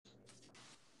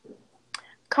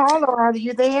Carla, are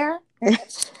you there?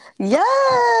 Yes.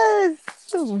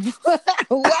 Welcome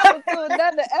to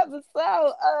another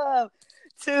episode of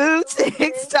Two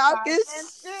Chicks Talking Talking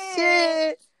shit.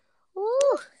 Shit. Woo.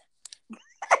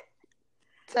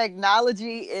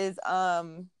 Technology is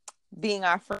being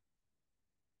our friend.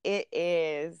 It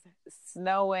is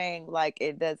snowing like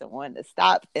it doesn't want to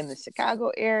stop in the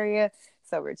Chicago area.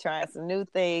 So we're trying some new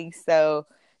things. So,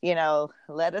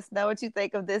 let us know what you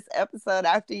think of this episode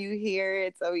after you hear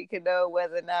it so we can know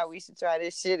whether or not we should try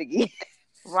this shit again.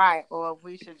 Right, or if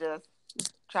we should just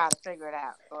try to figure it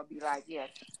out. Or be like, yes,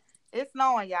 it's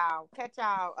snowing, y'all. Catch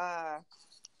y'all on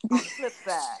the flip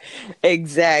side.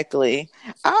 Exactly.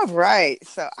 All right.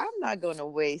 So I'm not going to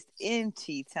waste any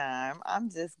tea time.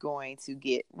 I'm just going to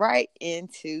get right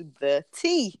into the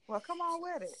tea. Well, come on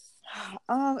with it.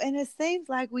 And it seems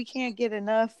like we can't get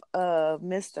enough of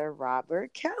Mr.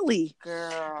 Robert Kelly.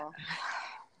 Girl.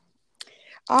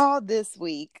 All this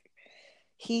week,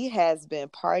 he has been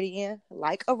partying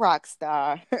like a rock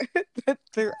star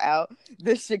throughout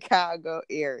the Chicago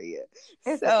area.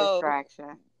 It's a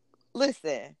distraction.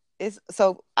 Listen,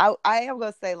 I am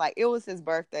gonna say, like, it was his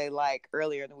birthday like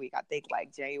earlier in the week. I think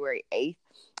like January 8th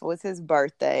was his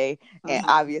birthday. And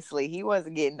obviously he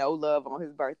wasn't getting no love on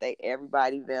his birthday.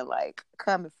 Everybody been like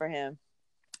coming for him.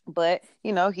 But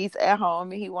he's at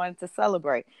home and he wanted to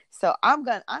celebrate. So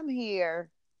I'm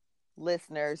here,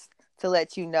 listeners, to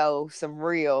let you know some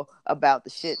real about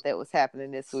the shit that was happening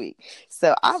this week.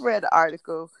 So I read an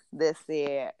article that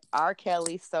said R.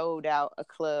 Kelly sold out a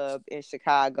club in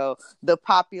Chicago, the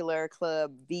popular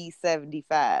club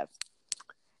V75.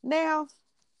 Now,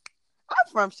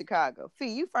 I'm from Chicago.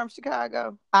 Fee, you from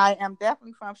Chicago? I am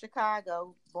definitely from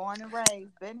Chicago, born and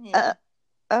raised, been here.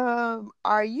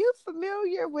 Are you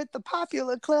familiar with the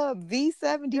popular club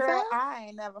V75? Girl, I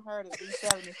ain't never heard of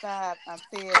V75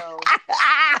 until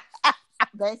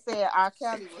they said R.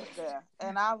 Kelly was there.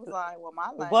 And I was like, well,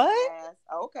 my lame ass,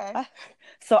 okay.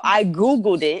 So I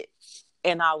Googled it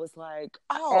and I was like,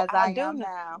 oh, as I do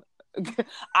now.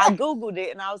 I Googled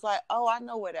it and I was like, oh, I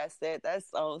know where that's at.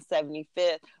 That's on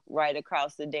 75th, right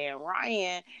across the damn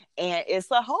Ryan. And it's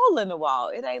a hole in the wall.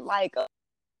 It ain't like a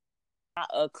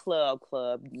club.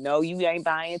 No, you ain't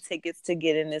buying tickets to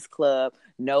get in this club.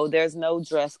 No, there's no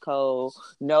dress code.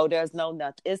 No, there's no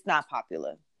nothing. It's not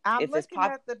popular. I'm looking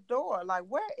at the door. Like,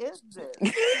 where is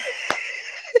this?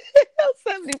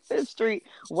 75th Street,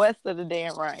 west of the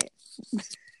damn Ryan.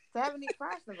 70,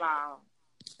 first of all.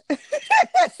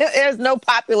 There's no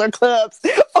popular clubs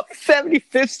on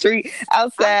 75th Street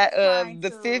outside of the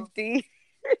 50.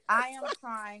 I am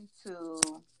trying to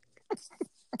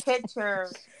picture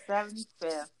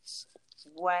 75th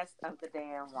west of the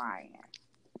damn Ryan.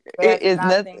 There's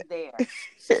nothing there.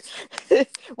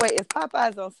 Wait, is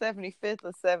Popeyes on 75th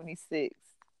or 76?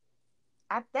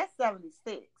 That's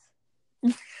 76.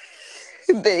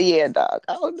 Yeah, dog.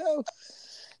 I don't know.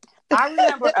 I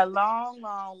remember a long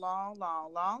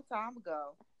time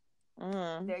ago,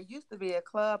 there used to be a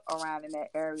club around in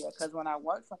that area because when I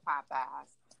worked for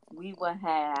Popeyes, we would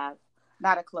have,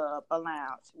 not a club, a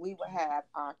lounge. We would have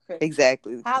our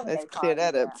Christmas holiday Let's clear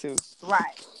that there. up too.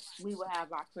 Right. We would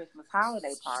have our Christmas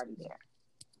holiday party there.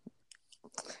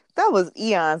 That was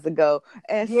eons ago.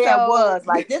 And yeah, it was.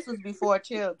 Like, this was before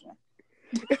children.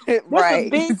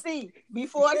 Right. This was BC,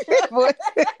 before children.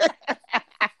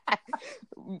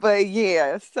 But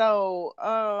yeah, so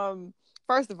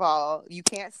first of all, you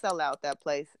can't sell out that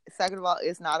place. Second of all,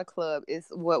 it's not a club. It's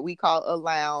what we call a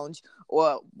lounge,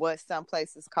 or what some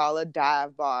places call a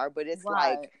dive bar, but it's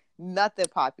like nothing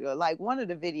popular. Like one of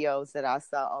the videos that I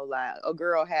saw online, a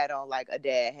girl had on like a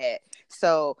dad hat.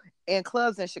 So in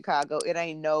clubs in Chicago, it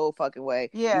ain't no fucking way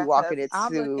you walking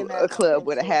into a club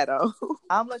with a hat on.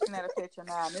 I'm looking at a picture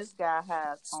now, and this guy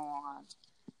has on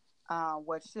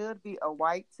what should be a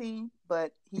white tee,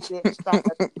 but he didn't stop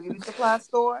at the beauty supply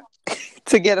store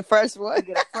to get a fresh one.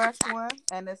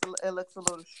 And it looks a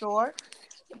little short.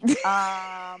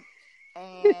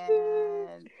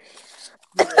 And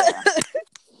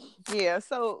yeah.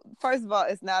 So first of all,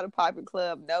 it's not a popular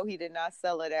club. No, he did not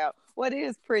sell it out. What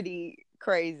is pretty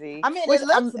crazy. I mean, it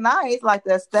looks nice, like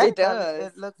the aesthetic. It does.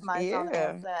 It looks nice on the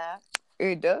inside.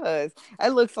 It does. It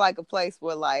looks like a place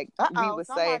where, like, we would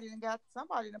somebody done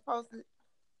posted.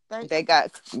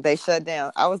 They shut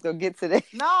down. I was gonna get to that.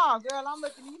 No, girl, I'm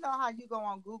looking. You know how you go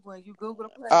on Google and you Google the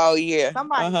place. Oh yeah.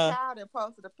 Somebody's child had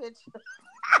posted a picture.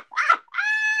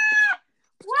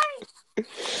 Wait.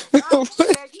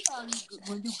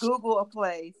 When you Google a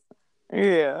place,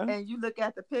 and you look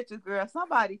at the pictures, girl,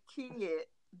 somebody kid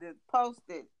that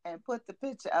posted and put the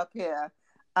picture up here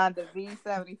under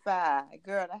V75.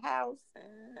 Girl, the house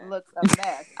looks a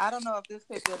mess. I don't know if this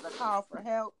picture is a call for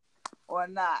help or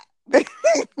not.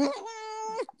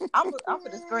 I'm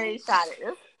gonna screenshot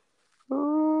it.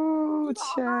 Ooh,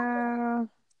 child.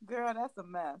 Girl, that's a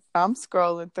mess. I'm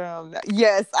scrolling through them.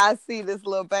 Yes, I see this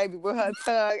little baby with her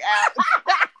tongue out.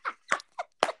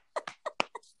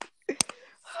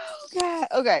 Oh, God.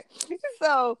 Okay.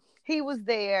 So he was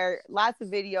there. Lots of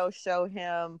videos show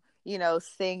him,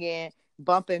 singing,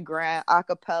 bumping ground, a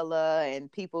cappella,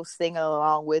 and people singing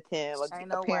along with him.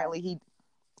 Apparently,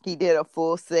 he did a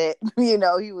full set. He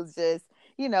was just,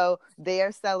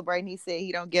 there celebrating. He said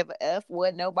he don't give a F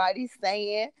what nobody's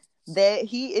saying, that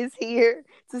he is here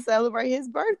to celebrate his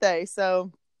birthday.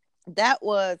 So that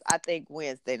was, I think,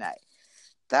 Wednesday night.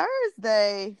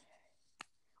 Thursday,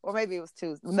 or maybe it was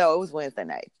Tuesday. No, it was Wednesday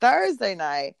night. Thursday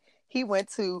night, he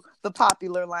went to the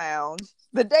Popular Lounge,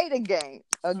 the dating game.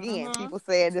 Again, people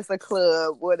saying it's a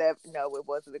club, whatever. No, it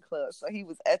wasn't a club. So he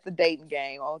was at the dating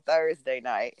game on Thursday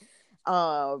night.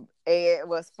 And it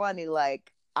was funny,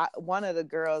 like, one of the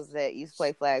girls that used to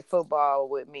play flag football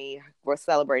with me were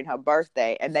celebrating her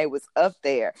birthday, and they was up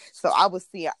there. So I was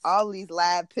seeing all these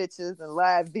live pictures and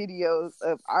live videos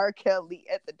of R. Kelly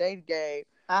at the dating game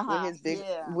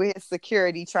with his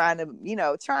security trying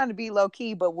to be low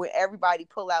key, but when everybody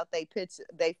pull out they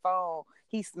phone,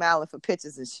 he's smiling for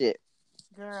pictures and shit.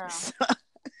 Girl.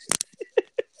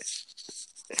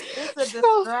 It's a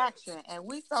distraction, and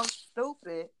we so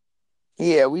stupid.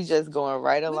 Yeah, we just going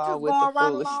right along with the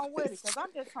foolishness. Along with it, because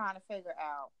I'm just trying to figure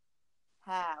out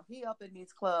how he up in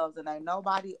these clubs and ain't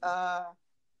nobody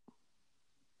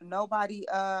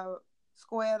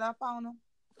squared up on him.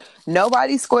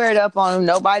 Nobody squared up on him.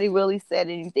 Nobody really said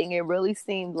anything. It really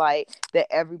seemed like that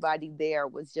everybody there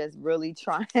was just really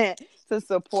trying to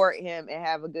support him and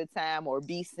have a good time or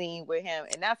be seen with him.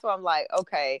 And that's why I'm like,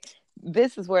 okay,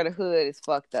 this is where the hood is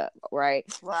fucked up, right?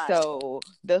 So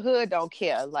the hood don't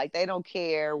care. Like, they don't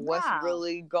care what's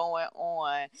really going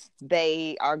on.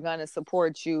 They are gonna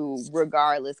support you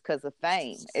regardless because of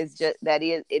fame. It's just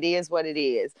it is what it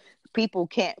is. People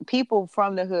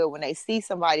from the hood, when they see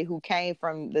somebody who came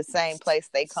from the same place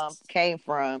they came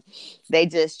from, they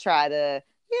just try to,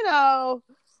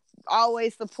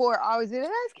 always support, always do, that's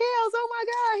Kels, oh my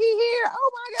God, he here,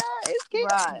 oh my God, it's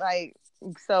Kels. Like,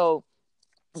 so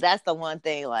that's the one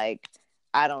thing, like,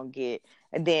 I don't get.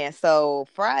 And then, so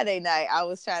Friday night, I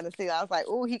was trying to see, I was like,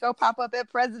 ooh, he gonna pop up at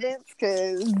President's,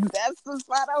 because that's the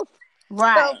spot on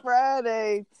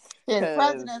Friday. Yeah, the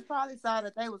presidents probably saw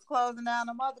that they was closing down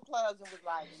them other clubs and was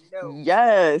like, no.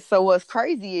 Yes. So what's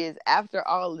crazy is, after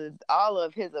all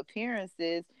of his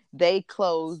appearances, they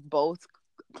closed both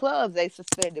clubs. They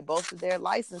suspended both of their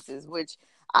licenses, which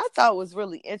I thought was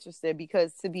really interesting,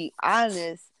 because, to be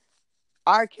honest,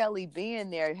 R. Kelly being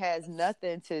there has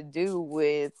nothing to do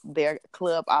with their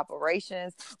club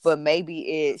operations, but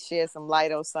maybe it shed some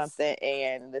light on something,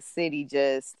 and the city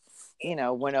just,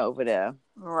 went over there.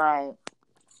 Right.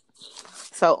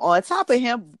 So on top of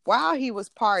him, while he was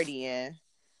partying,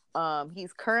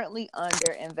 he's currently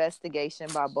under investigation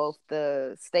by both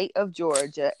the state of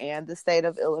Georgia and the state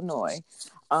of Illinois.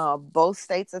 Both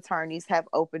states' attorneys have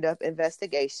opened up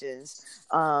investigations.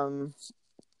 The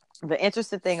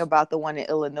interesting thing about the one in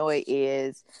Illinois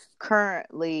is,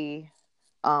 currently,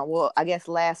 I guess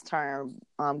last term,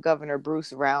 Governor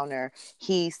Bruce Rauner,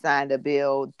 he signed a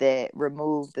bill that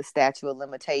removed the statute of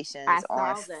limitations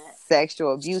on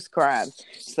sexual abuse crimes.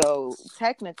 So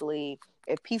technically,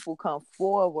 if people come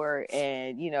forward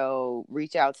and,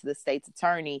 reach out to the state's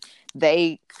attorney,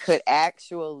 they could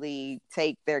actually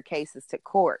take their cases to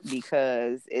court,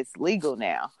 because it's legal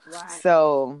now. Right.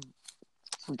 So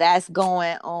that's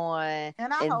going on.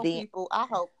 And I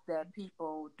hope that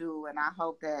people do, and I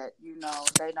hope that,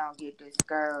 they don't get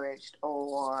discouraged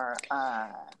or I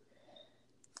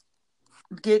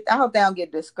hope they don't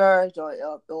get discouraged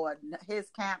or his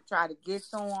camp try to get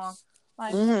to him.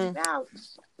 Like, now,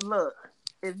 look,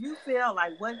 if you feel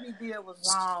like what he did was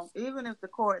wrong, even if the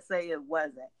court say it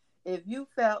wasn't, if you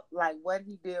felt like what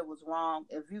he did was wrong,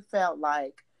 if you felt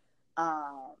like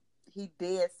he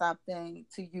did something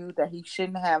to you that he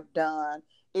shouldn't have done,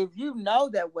 if you know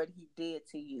that what he did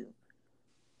to you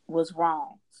was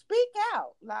wrong, speak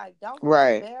out. Like, don't be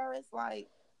embarrassed. Like,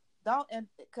 don't,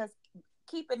 because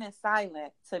keeping it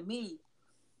silent, to me,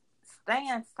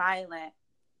 staying silent,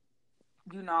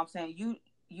 you know what I'm saying?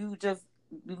 You just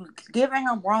giving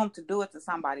him room to do it to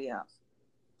somebody else.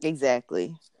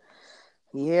 Exactly.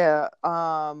 Yeah.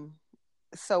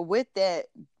 So with that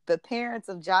the parents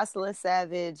of Jocelyn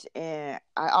Savage, and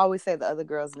I always say the other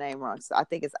girl's name wrong. So I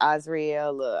think it's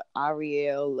Azriel or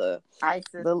Ariel.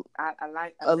 Isis. I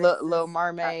like a little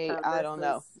mermaid. I don't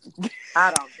know.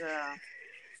 I don't, girl.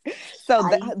 So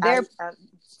they're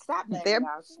stop naming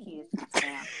y'all kids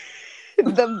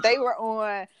now. They were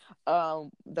on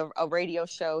a radio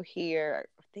show here.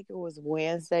 I think it was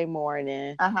Wednesday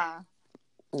morning.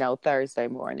 No, Thursday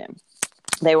morning.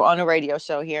 They were on a radio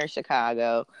show here in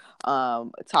Chicago,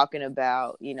 talking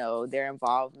about, you know, their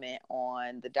involvement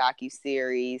on the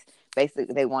docuseries.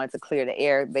 Basically, they wanted to clear the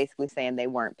air, basically saying they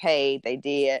weren't paid. They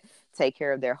did take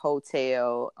care of their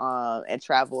hotel and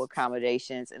travel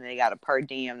accommodations, and they got a per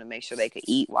diem to make sure they could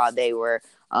eat while they were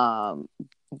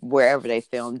wherever they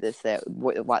filmed this at,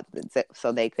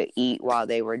 so they could eat while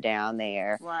they were down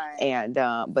there. Right. And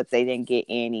but they didn't get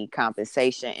any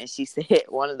compensation. And she said,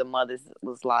 one of the mothers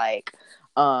was like,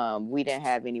 we didn't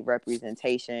have any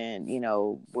representation, you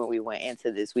know, when we went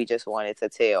into this. We just wanted to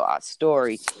tell our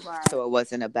story. Right. So it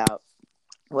wasn't about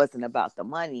the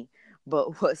money.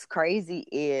 But what's crazy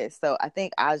is, so I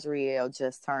think Azriel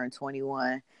just turned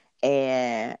 21,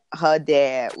 and her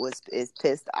dad is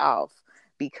pissed off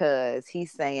because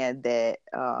he's saying that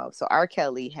so R.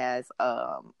 Kelly has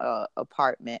a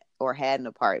apartment, or had an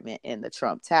apartment in the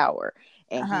Trump Tower,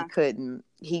 and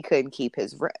he couldn't keep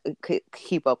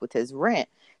up with his rent,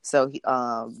 so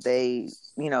they,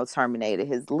 you know, terminated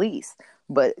his lease.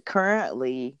 But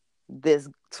currently, this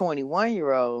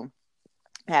 21-year-old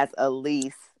has a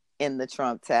lease in the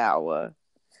Trump Tower.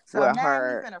 So now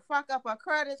he's gonna fuck up her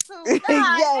credit too.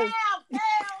 Yes.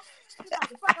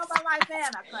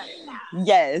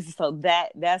 Yes, so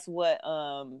that's what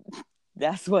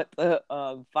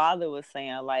the father was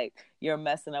saying, like, you're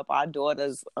messing up our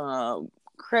daughter's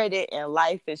credit and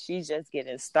life, and she's just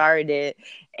getting started.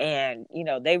 And, you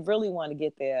know, they really want to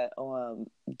get their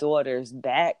daughters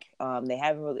back. They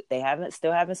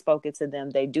still haven't spoken to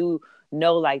them. They do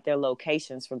know, like, their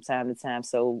locations from time to time.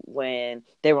 So when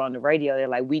they were on the radio, they're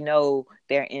like, we know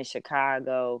they're in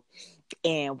Chicago.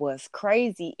 And what's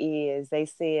crazy is they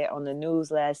said on the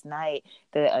news last night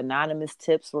that anonymous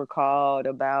tips were called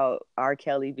about R.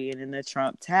 Kelly being in the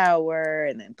Trump Tower,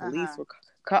 and then police were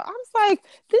called. I was like,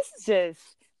 this is just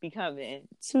becoming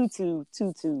too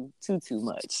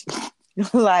much.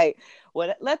 Like,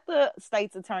 let the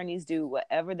state's attorneys do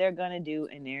whatever they're gonna do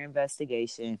in their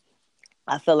investigation.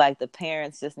 I feel like the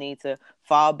parents just need to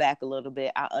fall back a little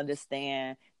bit. I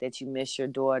understand that you miss your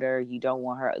daughter. You don't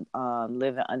want her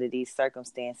living under these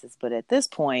circumstances. But at this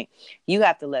point, you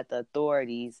have to let the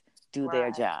authorities do their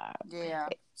job. Yeah.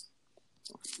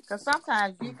 Because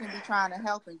sometimes you can be trying to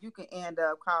help and you can end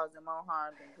up causing more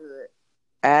harm than good.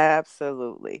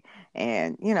 Absolutely.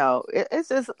 And, you know, it's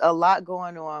just a lot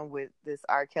going on with this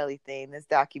R. Kelly thing. This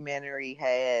documentary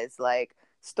has, like,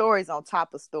 stories on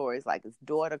top of stories. Like, his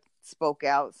daughter spoke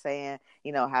out saying,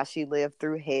 you know, how she lived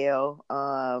through hell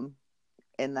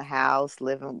in the house,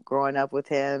 growing up with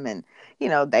him. And, you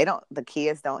know,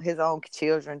 his own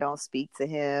children don't speak to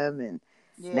him. And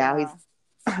now he's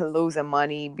losing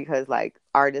money because, like,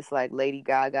 artists like Lady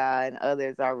Gaga and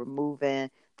others are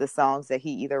removing the songs that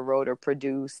he either wrote or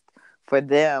produced for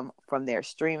them from their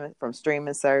streaming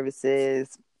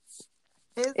services.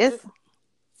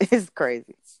 It's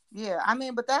crazy. Yeah, I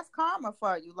mean, but that's karma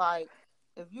for you. Like,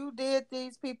 if you did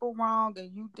these people wrong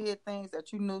and you did things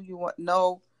that you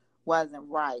knew wasn't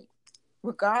right,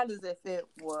 regardless if it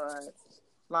was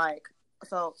like,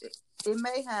 so it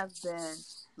may have been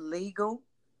legal,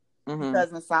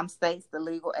 because in some states the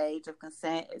legal age of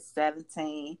consent is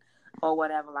 17 or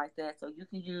whatever like that. So you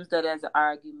can use that as an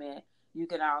argument. You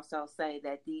can also say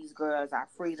that these girls are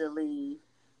free to leave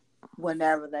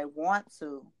whenever they want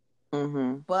to.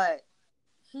 But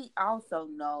he also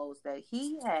knows that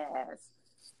he has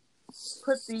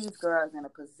put these girls in a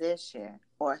position,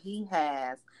 or he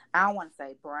has, I don't want to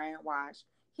say brainwashed,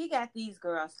 he got these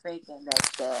girls thinking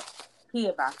that he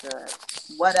about to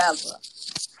whatever,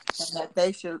 and that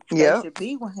they should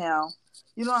be with him.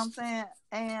 You know what I'm saying?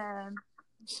 And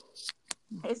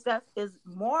it's just,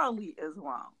 morally is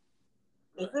wrong.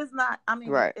 If it's not, I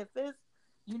mean, if it's,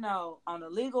 you know, on a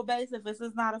legal basis, if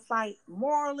it's not a fight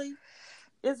morally,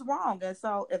 it's wrong. And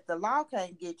so if the law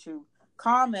can't get you,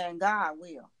 karma and God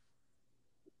will.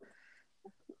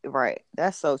 Right.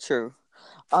 That's so true.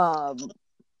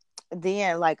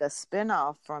 Then, like, a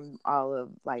spinoff from all of,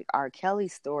 like, R.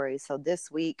 Kelly's stories. So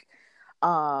this week,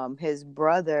 his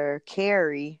brother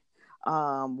Carrie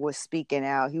was speaking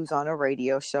out. He was on a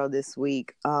radio show this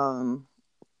week, and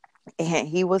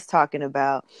he was talking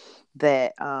about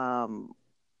that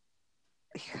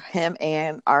him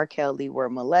and R. Kelly were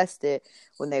molested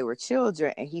when they were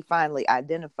children, and he finally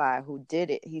identified who did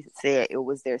it. He said it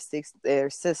was their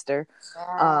sister,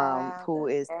 who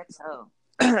is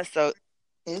so.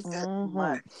 It's too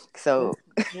much. So,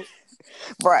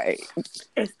 right,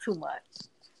 it's too much.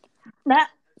 Now,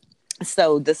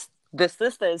 so the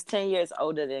sister is 10 years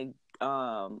older than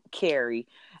Carrie,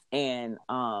 and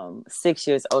 6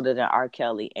 years older than R.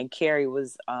 Kelly. And Carrie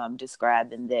was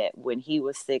describing that when he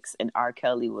was 6 and R.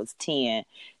 Kelly was 10,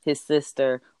 his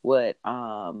sister would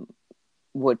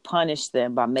punish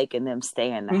them by making them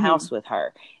stay in the house with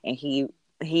her. And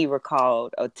he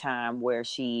recalled a time where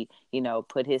she,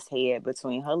 put his head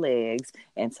between her legs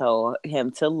and told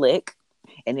him to lick.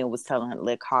 And it was telling him,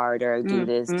 lick harder, do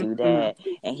this, do that.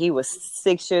 And he was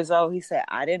 6 years old. He said,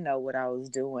 I didn't know what I was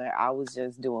doing. I was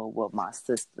just doing what my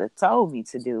sister told me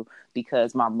to do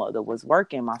because my mother was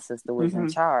working. My sister was in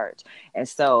charge. And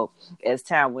so as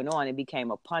time went on, it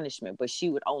became a punishment. But she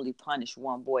would only punish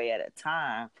one boy at a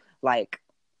time,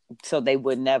 so they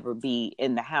would never be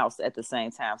in the house at the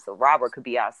same time. So Robert could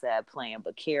be outside playing,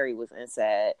 but Carrie was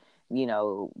inside,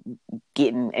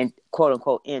 getting in, quote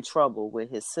unquote, in trouble with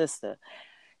his sister.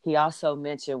 He also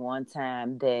mentioned one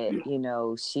time that,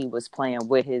 she was playing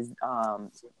with his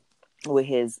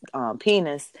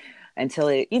penis until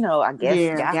it, I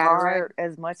guess got hard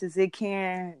as much as it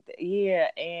can. Yeah.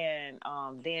 And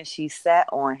then she sat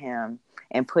on him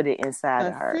and put it inside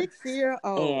of her.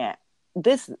 6-year-old.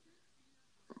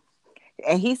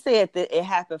 And he said that it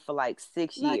happened for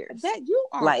 6 years. That you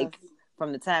are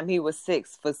from the time he was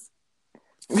 6 for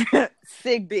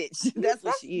sick bitch. That's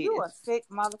what she is. You a sick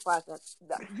motherfucker.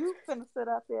 You finna sit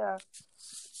up there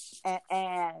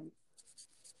and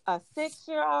a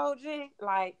 6-year-old G,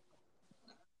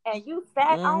 and you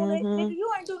sat on it. Nigga,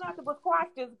 you ain't do nothing but squash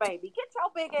this baby. Get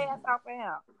your big ass off of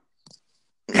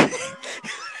him.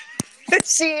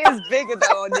 She is bigger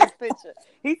though on this picture.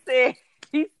 He said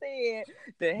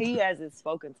that he hasn't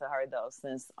spoken to her though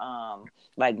since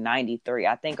 93.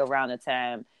 I think around the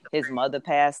time his mother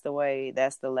passed away,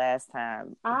 that's the last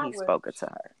time he spoke to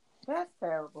her. That's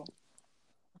terrible.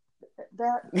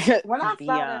 When I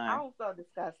saw that, I was so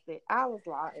disgusted. I was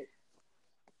like,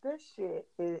 this shit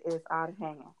is out of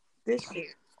hand. This shit.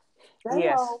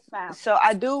 Yes. So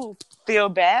I do feel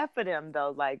bad for them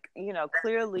though.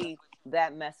 Clearly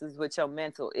that messes with your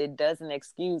mental. It doesn't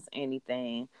excuse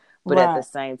anything. But at the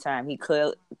same time, he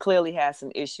clearly has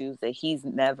some issues that he's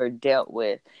never dealt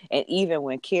with. And even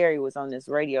when Carrie was on this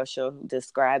radio show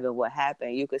describing what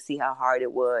happened, you could see how hard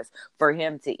it was for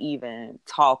him to even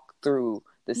talk through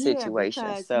the situation.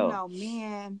 Because, so,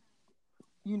 men,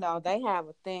 they have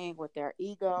a thing with their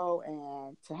ego,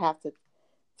 and to have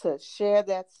to share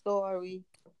that story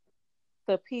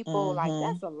to people,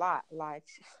 that's a lot.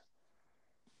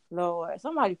 Lord,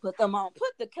 somebody put them on.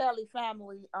 Put the Kelly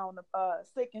family on the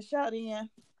Sick and Shut In.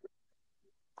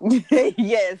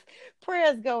 Yes,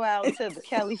 prayers go out to the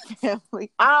Kelly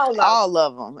family. All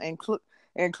of them,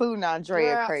 including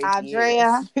Andrea. Crazy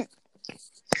Andrea,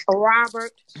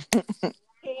 Robert,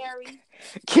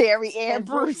 Carrie, and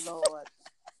Bruce. Lord,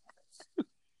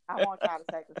 I want y'all to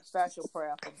take a special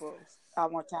prayer for Bruce. I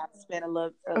want y'all to spend a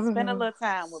little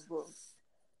time with Bruce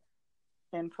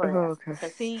in prayer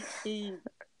because he.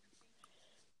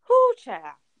 Whoo,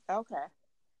 child. Okay.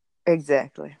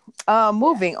 Exactly.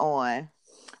 Moving on.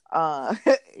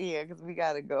 Because we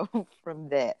gotta go from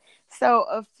that. So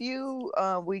a few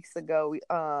weeks ago,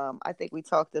 I think we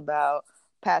talked about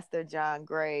Pastor John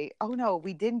Gray. Oh no,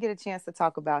 we didn't get a chance to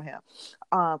talk about him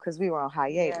because we were on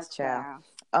hiatus, child.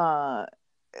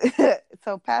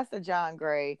 So Pastor John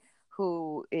Gray,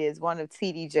 who is one of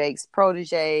T.D. Jakes'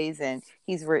 proteges, and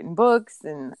he's written books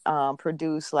and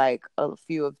produced a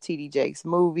few of T.D. Jakes'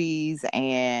 movies,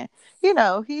 and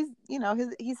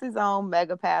he's his own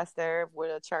mega pastor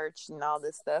with a church and all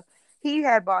this stuff. He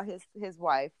had bought his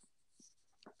wife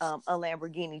a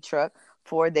Lamborghini truck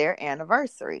for their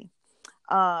anniversary.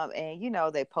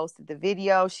 And they posted the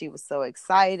video. She was so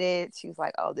excited. She was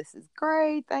like, "Oh, this is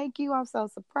great. Thank you. I'm so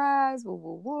surprised." Woo,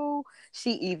 woo, woo.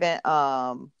 She even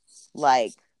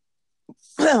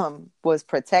was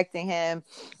protecting him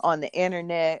on the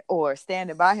internet or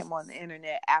standing by him on the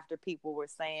internet after people were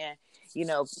saying,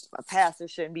 a pastor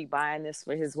shouldn't be buying this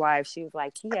for his wife. She was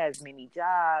like, he has many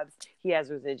jobs. He has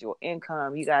residual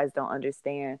income. You guys don't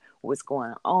understand what's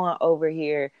going on over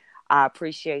here. I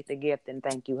appreciate the gift and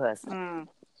thank you, husband.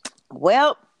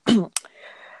 Well,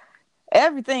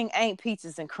 everything ain't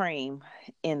peaches and cream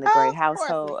in the Gray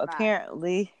household.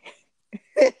 Apparently.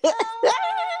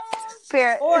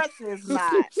 Of course it's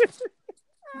not.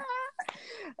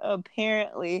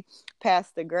 Apparently,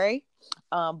 Pastor Gray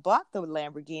bought the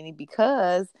Lamborghini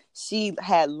because she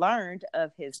had learned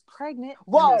of his pregnant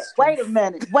Whoa, mistress. wait a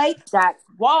minute. Wait, that.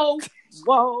 Whoa.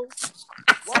 Hold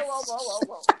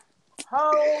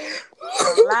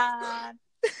the line.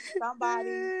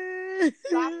 Somebody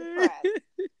stop the press.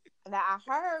 Now, I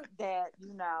heard that,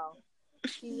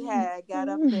 he had got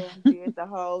up there and did the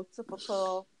whole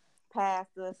typical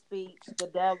pastor speech. The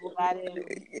devil got in me.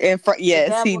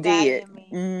 Yes, he did.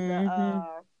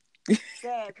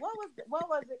 Said, what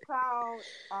was it called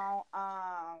on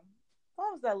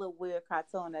what was that little weird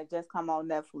cartoon that just come on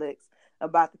Netflix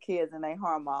about the kids and their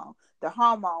hormone? The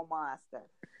Hormone Monster.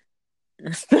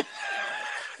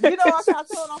 You know what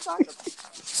cartoon I'm talking about?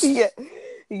 Yeah.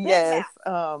 Yes.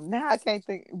 Now I can't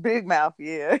think. Big Mouth,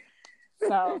 yeah.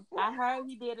 So I heard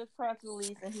he did his press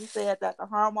release and he said that the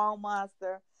Hormone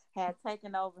Monster had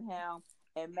taken over him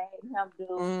and made him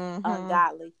do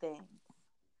ungodly things.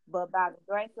 But by the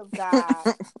grace of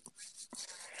God,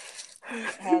 he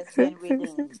has been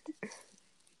redeemed.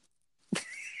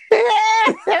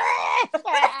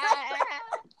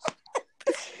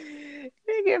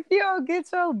 If you don't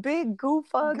get your big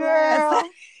goof ass,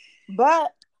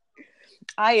 but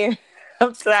I'm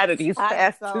tired of these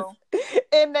pastors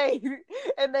and they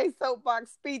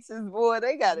soapbox speeches, boy.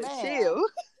 They gotta chill.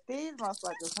 These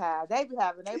motherfuckers they be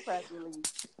having their press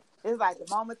release. It's like the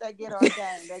moment they get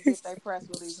ordained, they get their press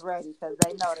release ready because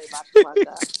they know they about to fuck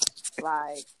up.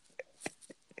 Like,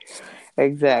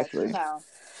 exactly. But,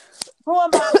 who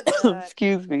am I to judge?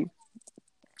 Excuse me.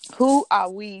 Who are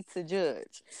we to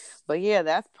judge? But yeah,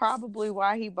 that's probably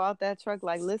why he bought that truck.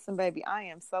 Like, listen, baby, I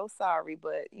am so sorry,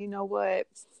 but you know what?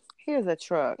 Here's a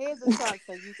truck. Here's a truck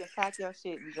so you can pack your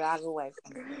shit and drive away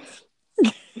from me.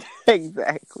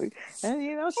 Exactly. And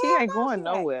she ain't going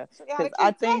nowhere. Because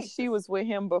I think she was with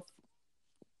him before.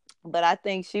 But I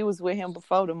think she was with him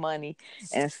before the money.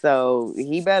 And so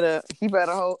he better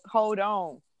hold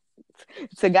on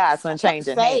to God's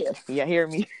unchanging hand. You hear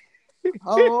me?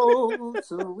 Hold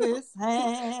to his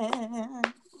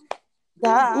hand.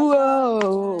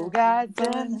 God's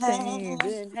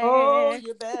unchanging hand. Oh,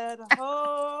 you better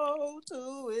hold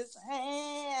to his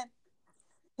hand.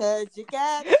 'Cause you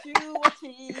got you a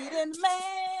cheating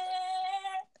man.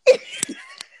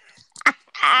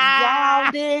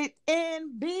 Y'all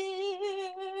didn't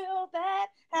build that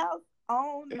house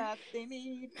on nothing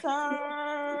eternal.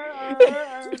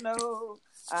 All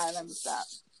right, let me stop.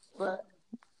 But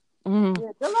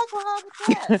yeah, good luck with all the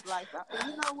press. Like,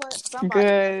 you know what? Somebody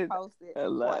just posted a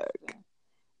question,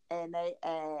 and they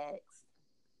asked,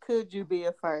 "Could you be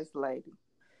a first lady?"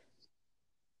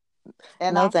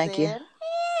 And no, I thank you.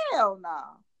 Hell no.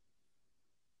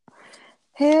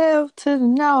 Hell to the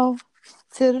no.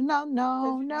 To the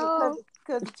no.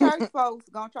 Because the church folks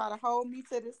gonna try to hold me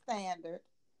to the standard.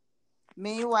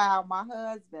 Meanwhile, my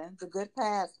husband, the good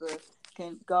pastor,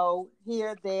 can go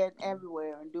here, there, and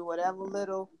everywhere and do whatever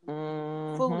little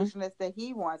foolishness that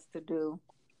he wants to do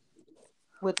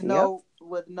with no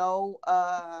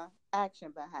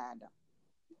action behind him.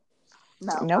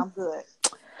 No, nope. I'm good.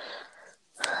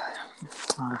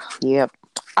 Yep.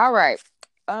 All right.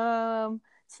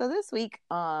 So this week,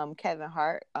 Kevin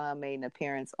Hart made an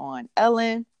appearance on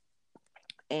Ellen,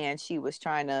 and she was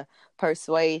trying to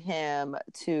persuade him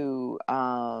to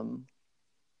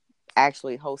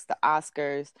actually host the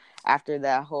Oscars after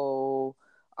that whole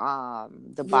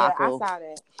debacle. Yeah,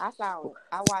 I saw it.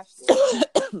 I watched it.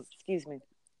 Excuse me.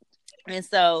 And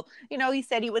so, he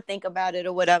said he would think about it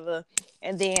or whatever.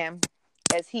 And then,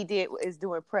 as he is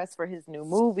doing press for his new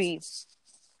movie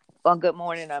on Good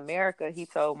Morning America, he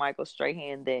told Michael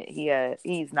Strahan that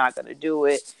he's not going to do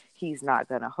it. He's not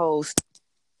going to host.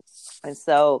 And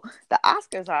so the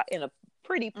Oscars are in a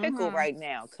pretty pickle right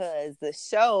now because the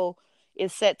show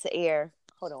is set to air.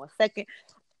 Hold on a second.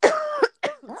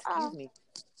 Excuse me.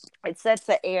 It's set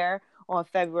to air on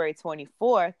February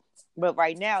 24th, but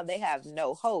right now they have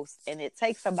no host, and it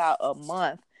takes about a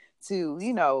month to,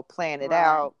 plan it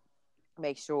out,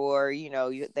 make sure,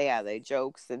 they have their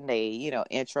jokes and they,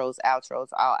 intros, outros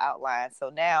all outlined. So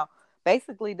now,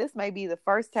 basically, this may be the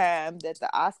first time that the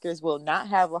Oscars will not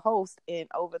have a host in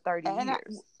over 30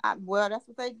 years. Well, that's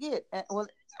what they get.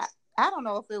 I don't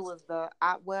know if it was the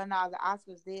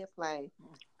Oscars did play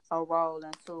a role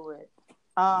into it.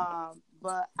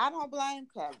 But I don't blame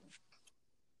Kevin.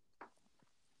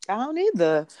 I don't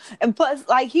either. And plus,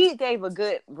 he gave a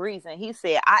good reason. He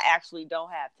said, I actually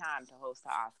don't have time to host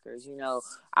the Oscars.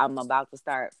 I'm about to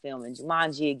start filming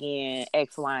Jumanji again,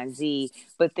 X, Y, and Z.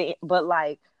 But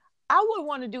I wouldn't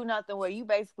want to do nothing where you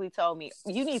basically told me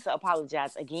you need to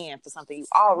apologize again for something you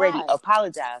already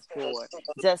apologized for,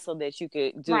 just so that you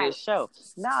could do this show.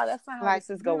 No, that's not how this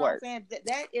is gonna work.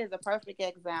 That is a perfect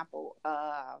example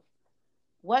of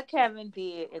what Kevin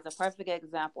did. Is a perfect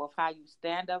example of how you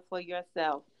stand up for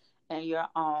yourself and your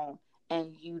own,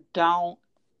 and you don't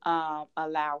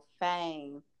allow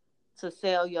fame to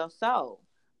sell your soul.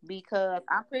 Because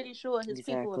I'm pretty sure his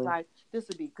people was like, this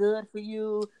would be good for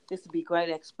you. This would be great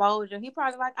exposure. He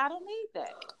probably like, I don't need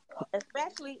that.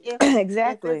 Especially if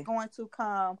it's going to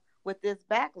come with this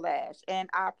backlash. And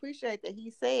I appreciate that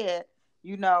he said,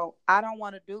 I don't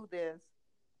want to do this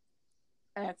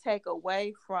and take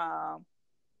away from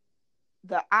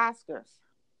the Oscars.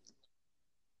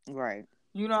 Right.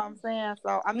 You know what I'm saying?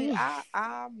 So, I mean,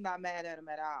 I'm not mad at him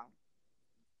at all.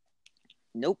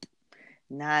 Nope.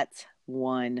 Not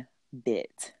one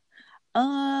bit.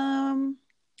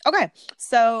 Okay,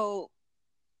 so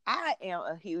I am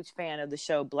a huge fan of the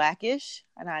show Blackish,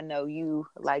 and I know you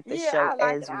like the show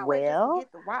as well. I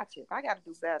get to watch it. I got to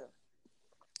do better.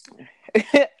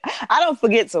 I don't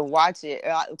forget to watch it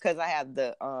because I have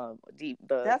the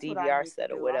DVR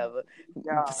set or whatever.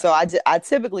 So I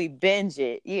typically binge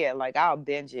it. Yeah, like I'll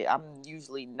binge it. I'm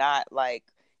usually not like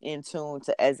in tune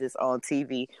to as it's on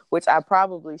TV, which I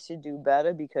probably should do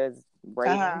better because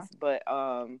ratings. But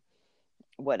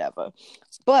whatever.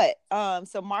 But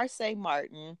so Marsai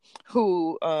Martin,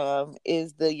 who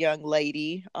is the young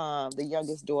lady, the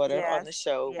youngest daughter on the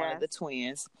show, one of the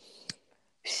twins.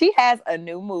 She has a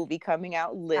new movie coming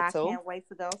out, Little. I can't wait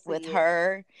to go see with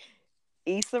her,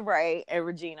 Issa Rae, and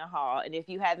Regina Hall. And if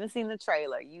you haven't seen the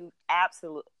trailer, you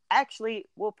actually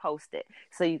we'll post it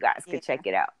so you guys can check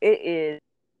it out. It is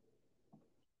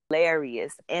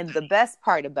hilarious. And the best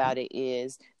part about it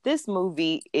is this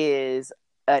movie is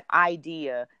an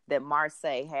idea that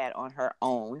Marsai had on her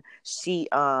own. She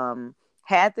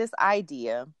had this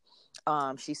idea.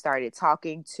 She started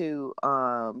talking to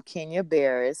Kenya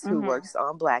Barris, who works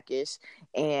on Blackish,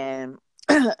 and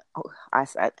I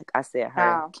said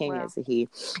her. Kenya's a he,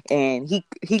 and he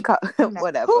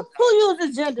whatever. Who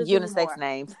uses gender unisex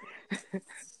names?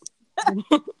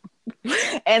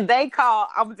 And they call.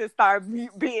 I'm gonna just start being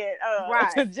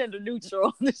gender neutral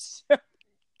on the show.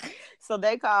 So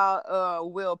they call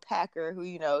Will Packer, who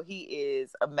he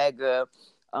is a mega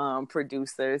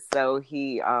producer, so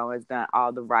he has done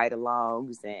all the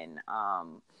ride-alongs and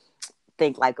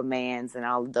Think Like a Man's and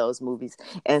all of those movies.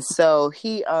 And so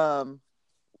he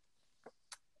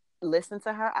listened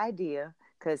to her idea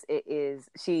because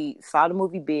she saw the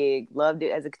movie Big, loved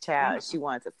it as a child. She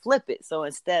wanted to flip it. So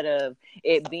instead of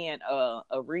it being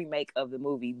a remake of the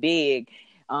movie Big,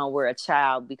 where a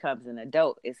child becomes an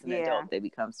adult, it's an adult that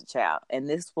becomes a child. And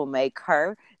this will make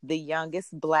her the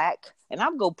youngest Black, and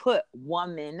I'm going to put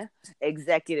woman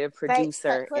executive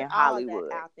producer in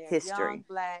Hollywood history. Young,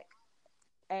 Black,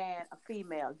 and a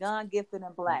female. Young, gifted,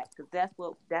 and Black, because that's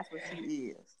what she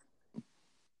is.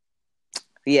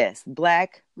 Yes,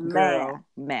 Black girl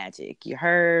magic. You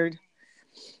heard?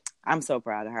 I'm so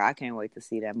proud of her. I can't wait to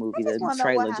see that movie. The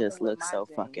trailer just looks so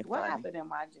fucking funny. What happened in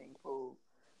my gene pool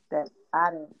that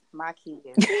my kids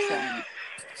changed?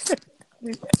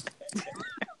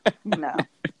 No.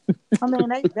 I mean,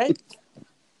 they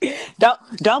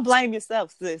don't blame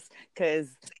yourself, sis, because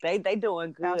they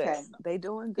doing good. Okay. They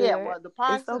doing good. Yeah, well, the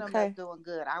parts of them that's doing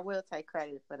good, I will take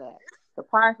credit for that. The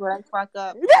parts where they fuck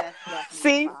up, that's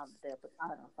definitely the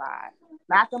paternal side,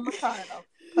 not the maternal.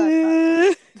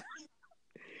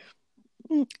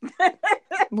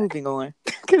 Moving on.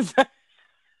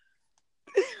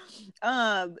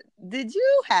 Did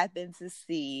you happen to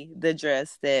see the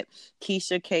dress that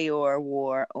Keisha Kaur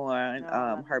wore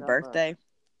on her birthday?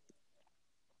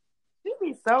 She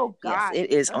be so good. Yes,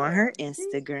 it is on her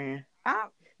Instagram.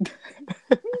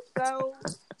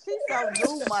 She's so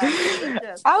new money.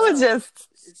 I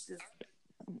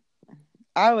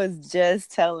was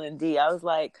just telling D, I was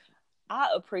like, I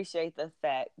appreciate the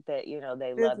fact that,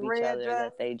 they love each other,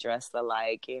 that they dress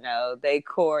alike, they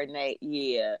coordinate,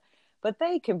 but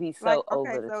they can be so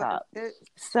over the top.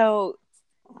 So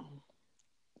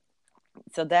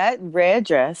that red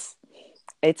dress,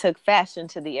 it took fashion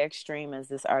to the extreme, as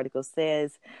this article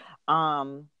says.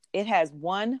 It has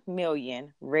 1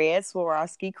 million red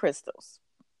Swarovski crystals.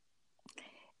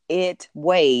 It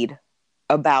weighed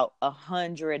about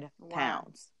 100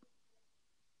 pounds.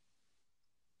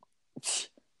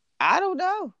 I don't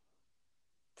know.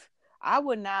 I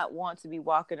would not want to be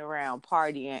walking around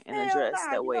partying in a dress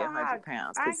that weighs 100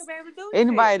 pounds. I ain't gonna be able to do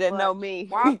anybody that know me,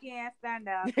 walk in, stand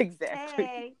up, exactly,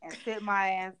 hey, and sit my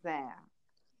ass down.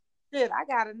 Shit, I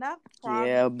got enough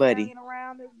problems hanging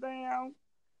around this damn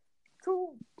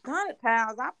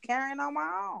 £100, I'm carrying on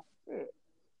my own.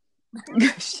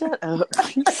 Shit. Shut up.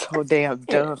 You so damn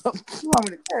dumb. You want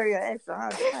me to carry an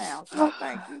extra £100? No,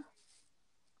 thank you.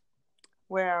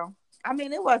 Well, I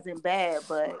mean, it wasn't bad,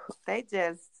 but they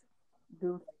just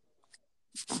do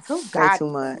too gaudy Too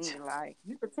for much. me. Like,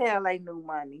 you could tell they knew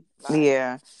money. Like,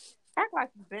 yeah. Act like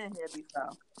you've been here before.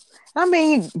 I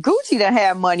mean, Gucci done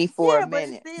had money for a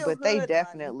minute, but they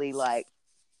definitely money.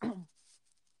 like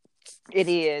it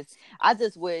is. I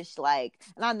just wish and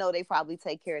I know they probably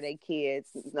take care of their kids,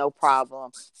 no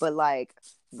problem. But like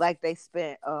they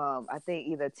spent I think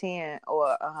either $10,000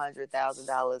 or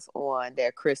 $100,000 on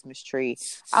their Christmas tree.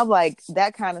 I'm like,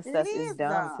 that kind of stuff is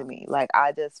dumb to me. Like,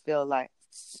 I just feel like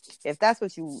if that's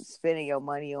what you spending your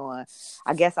money on,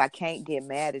 I guess I can't get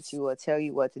mad at you or tell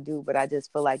you what to do, but I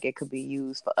just feel like it could be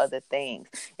used for other things.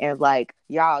 And like,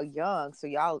 y'all young, so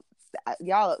y'all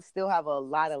still have a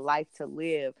lot of life to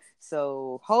live.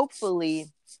 So hopefully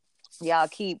y'all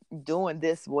keep doing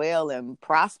this well and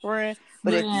prospering.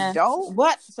 But if you don't,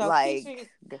 so like,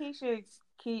 Keisha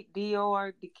keep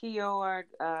Dior, the Kior,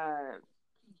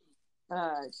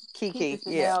 Kiki,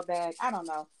 Chanel bag. I don't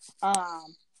know.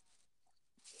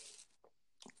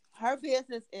 Her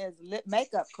business is lip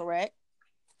makeup, correct?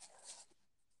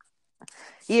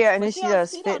 Yeah, and then she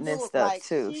does fitness stuff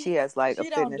too. She has like a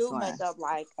fitness line. She don't do makeup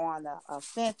like on a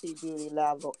fancy beauty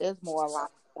level. It's more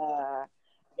like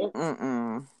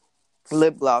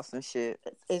lip gloss and shit.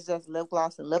 It's just lip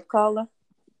gloss and lip color.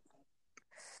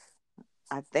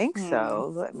 I think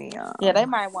so. Let me. Yeah, they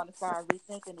might want to start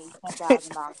rethinking these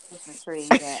 $10,000 Christmas trees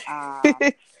and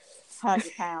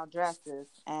 £100 dresses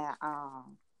and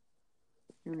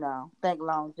think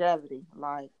longevity.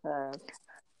 Like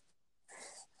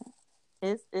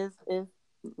it's.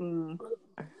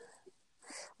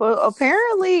 Well,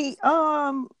 apparently,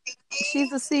 she's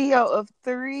the CEO of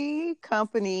 3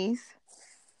 companies,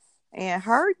 and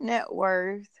her net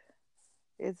worth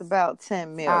is about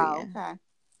 $10 million. Oh, okay.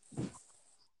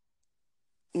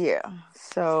 Yeah.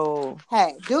 So,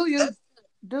 hey, do you,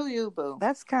 boo?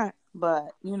 That's kind of.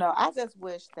 But I just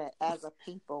wish that as a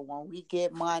people, when we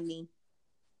get money,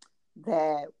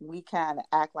 that we kind of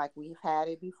act like we've had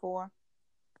it before.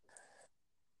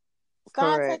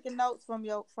 Start taking notes from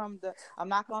the. I'm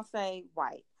not gonna say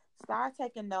white. Start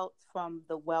taking notes from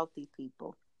the wealthy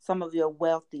people, some of your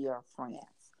wealthier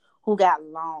friends who got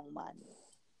long money.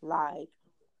 Like,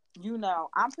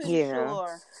 I'm pretty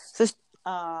sure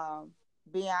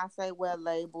Beyonce wear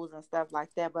labels and stuff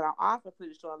like that, but I'm also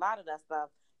pretty sure a lot of that stuff,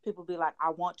 people be like,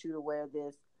 I want you to wear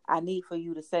this. I need for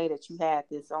you to say that you had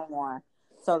this on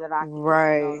so that I can get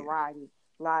notoriety.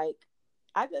 Like,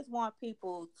 I just want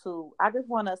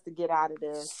us to get out of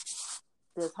this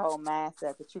whole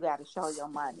mindset that you got to show your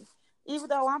money. Even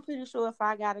though I'm pretty sure if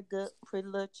I got a good, pretty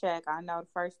little check, I know the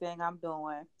first thing I'm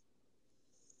doing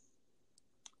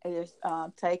is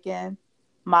taking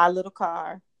my little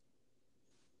car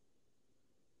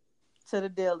to the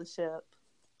dealership.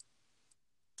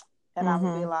 And I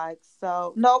would be like,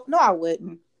 no, I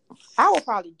wouldn't. I would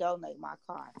probably donate my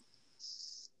car.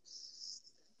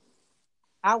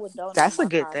 I would donate. That's my a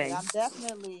good car, thing. I'm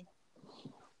definitely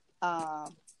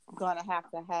gonna have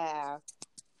to have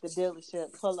the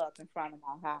dealership pull up in front of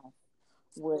my house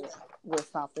with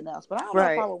something else. But I don't know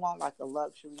if I would want like a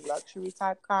luxury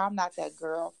type car. I'm not that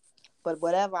girl. But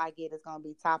whatever I get is gonna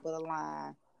be top of the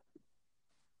line.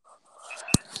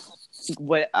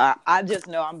 What I just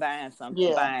know, I'm buying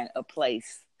something, buying a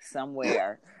place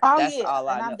somewhere. Oh, that's all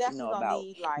and I I'm definitely know gonna about.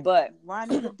 need like but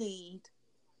running the deed.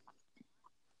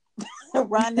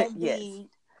 Run that deed.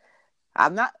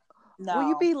 I'm not. No. Will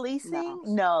you be leasing?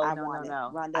 No.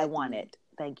 I want it.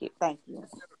 Thank you.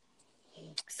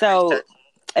 So,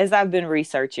 as I've been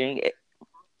researching,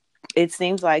 it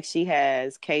seems like she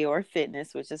has Kior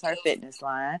Fitness, which is her fitness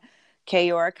line,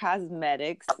 Kior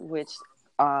Cosmetics, which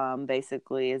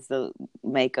basically is the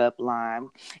makeup line,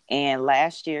 and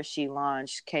last year she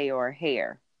launched Kior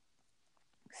Hair.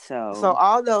 So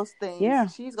all those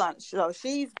things, she's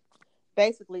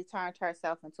basically turned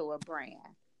herself into a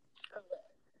brand.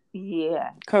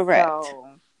 Yeah, correct.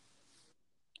 So,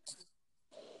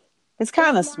 it's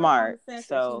kind of smart.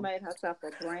 So she made herself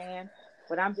a brand,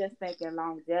 but I'm just thinking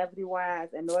longevity wise,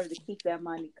 in order to keep that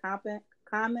money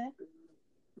coming,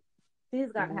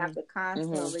 she's gonna have to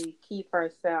constantly keep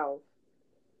herself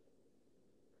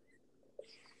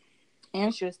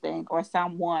interesting, or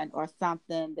someone or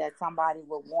something that somebody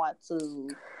would want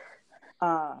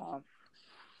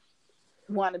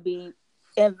to be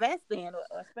investing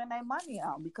or spend their money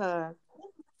on. Because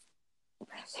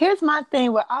here's my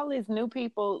thing with all these new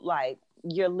people, like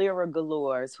your Lyra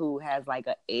Galores, who has like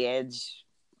an edge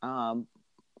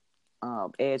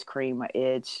edge cream or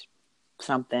edge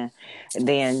something. And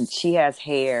then she has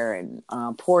hair, and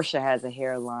Portia has a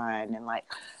hairline, and like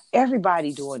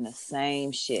everybody doing the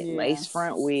same shit. Yeah. Lace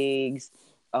front wigs,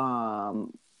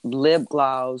 lip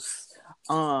gloss.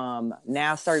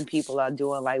 Now certain people are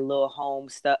doing like little home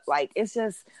stuff. Like it's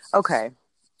just okay.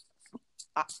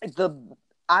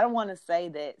 I don't want to say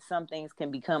that some things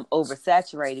can become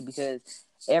oversaturated because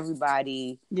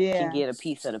everybody can get a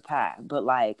piece of the pie, but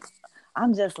like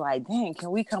I'm just like, dang,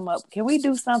 can we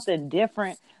do something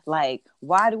different? Like,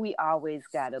 why do we always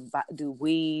gotta do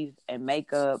weave and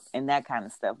makeup and that kind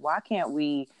of stuff? Why can't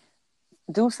we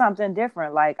do something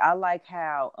different? Like, I like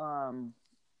how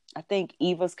I think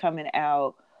Eva's coming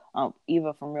out,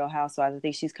 Eva from Real Housewives, I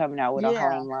think she's coming out with a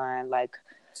home line. Like,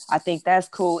 I think that's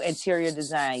cool. Interior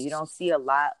design. You don't see a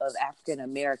lot of African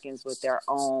Americans with their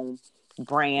own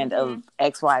brand of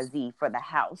XYZ for the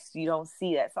house. You don't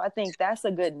see that. So I think that's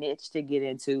a good niche to get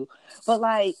into. But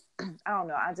like, I don't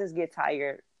know. I just get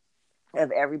tired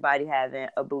of everybody having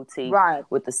a boutique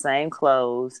with the same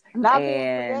clothes Not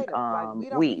and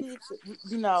like, weave.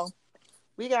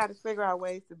 We got to figure out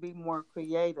ways to be more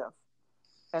creative,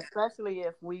 especially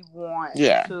if we want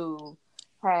to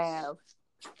have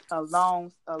a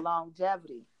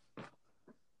longevity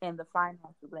in the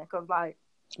financial blend. Because, like,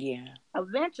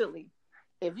 eventually,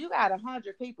 if you got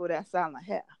 100 people that's selling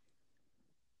hair,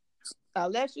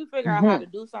 unless you figure out how to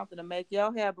do something to make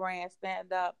your hair brand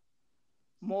stand up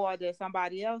more than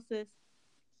somebody else's,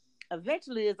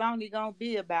 eventually it's only going to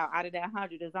be about, out of that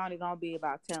 100, it's only going to be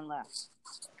about 10 left.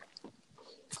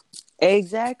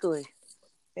 Exactly.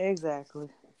 No,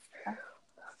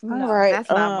 all right. That's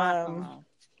not my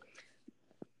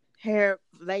hair,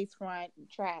 lace front, and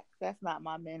track. That's not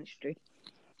my ministry.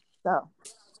 So.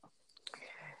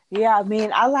 Yeah, I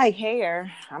mean, I like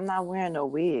hair. I'm not wearing no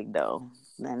wig though.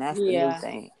 And that's the new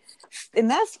thing. And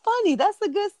that's funny. That's a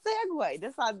good segue.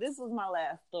 This was my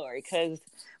last story because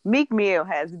Meek Mill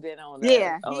has been on he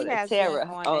has been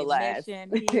on a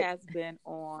mission. He has been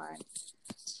on.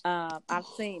 I've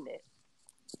seen it.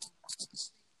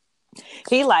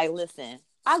 He like, listen,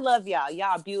 I love y'all.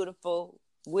 Y'all beautiful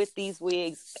with these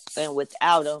wigs and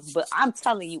without them. But I'm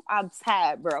telling you, I'm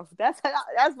tired, bro. That's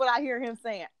what I hear him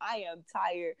saying. I am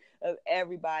tired of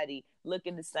everybody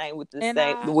looking the same with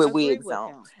with wigs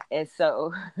on. Him. And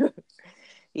so,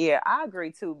 yeah, I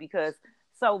agree too because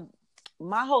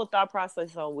my whole thought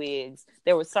process on wigs,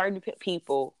 there were certain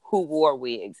people who wore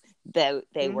wigs that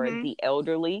they were the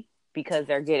elderly because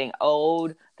they're getting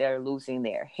old, they're losing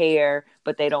their hair,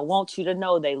 but they don't want you to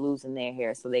know they're losing their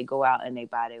hair. So they go out and they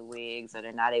buy their wigs, or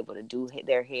they're not able to do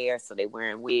their hair, so they're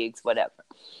wearing wigs, whatever.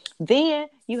 Then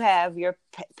you have your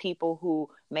people who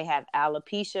may have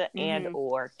alopecia and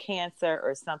or cancer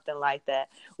or something like that,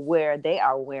 where they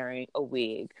are wearing a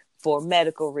wig for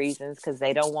medical reasons because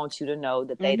they don't want you to know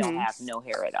that they don't have no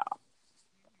hair at all.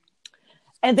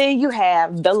 And then you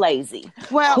have the lazy,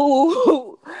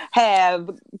 who have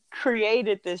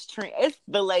created this trend. It's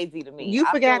the lazy to me. You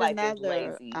forgot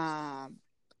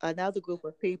another group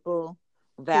of people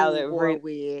who wore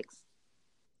wigs,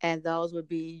 and those would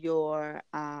be your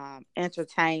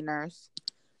entertainers.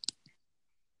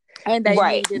 And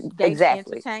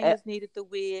entertainers needed the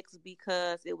wigs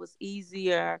because it was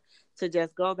easier to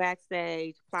just go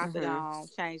backstage, plop it on,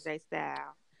 change their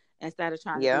style instead of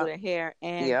trying to do their hair.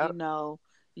 And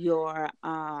your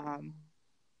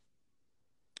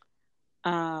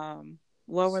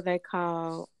what were they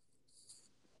called?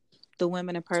 The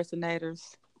women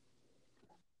impersonators.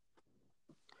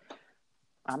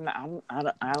 I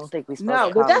don't think we spoke. No,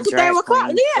 but that's what they were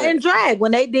called. Yeah, in drag,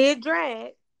 when they did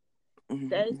drag,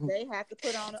 they had to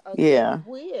put on a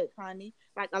wig, honey.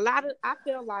 Like I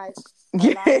feel like a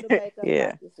lot of the makeup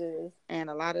practices and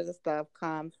a lot of the stuff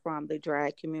comes from the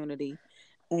drag community,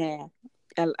 and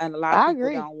a lot of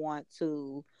people don't want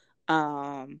to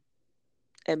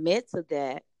admit to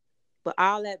that. But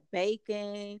all that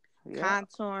baking,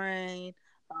 contouring,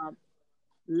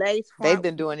 lace front, they've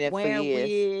been doing it for years.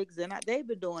 Wigs, and they've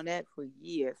been doing that for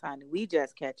years, honey. We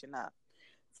just catching up.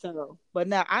 So, but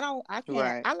no, I can't.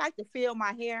 Right. I like to feel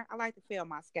my hair. I like to feel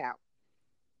my scalp.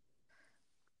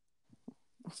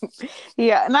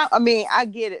 Yeah, and I mean, I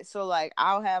get it. So, like,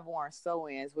 I'll have worn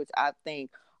sew-ins, which I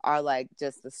think are like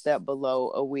just a step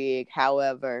below a wig.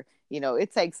 However,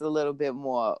 it takes a little bit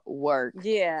more work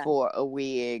for a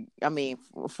wig. I mean,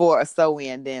 for a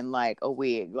sew-in than like a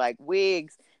wig. Like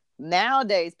wigs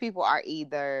nowadays, people are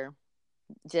either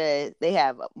they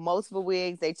have multiple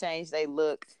wigs. They change their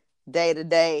look day to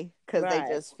day because they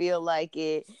just feel like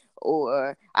it.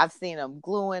 Or I've seen them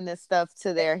gluing this stuff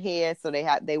to their hair, so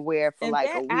they wear it for a week or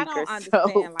so. I don't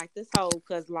understand like this whole,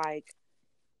 because like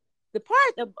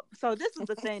So this is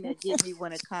the thing that get me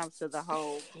when it comes to the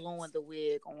whole gluing the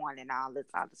wig on and all this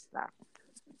other stuff.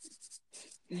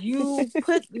 You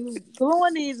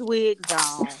gluing these wigs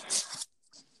on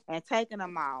and taking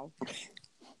them off,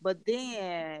 but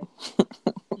then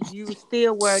you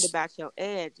still worried about your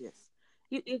edges.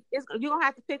 You gonna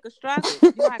have to pick a struggle.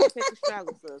 You gonna have to pick a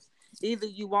struggle, sis. Either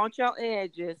you want your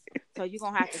edges, so you're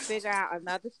gonna have to figure out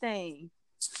another thing.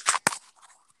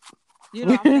 You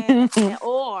know what I'm saying?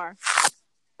 Or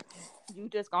you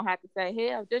just gonna have to say,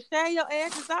 hell, just shave your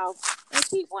edges off and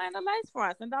keep wearing the lace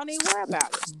fronts and don't even worry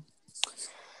about it.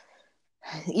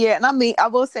 Yeah, and I mean, I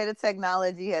will say the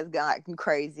technology has gotten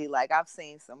crazy. Like, I've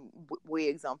seen some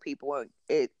wigs on people, and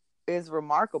it is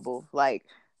remarkable. Like,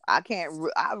 I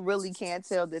really can't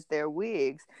tell that they're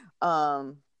wigs.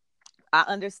 I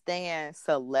understand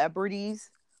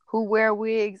celebrities who wear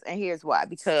wigs, and here's why: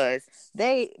 because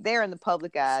they're in the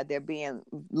public eye, they're being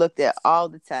looked at all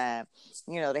the time.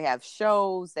 You know, they have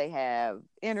shows, they have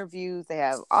interviews, they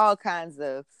have all kinds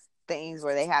of things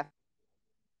where they have.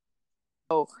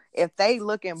 So if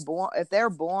if they're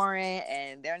boring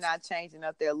and they're not changing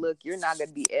up their look, you're not going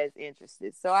to be as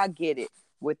interested. So I get it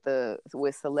with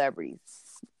celebrities.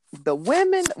 The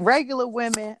women, regular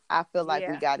women, I feel like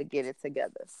we got to get it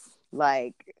together.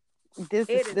 Like, this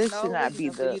should not be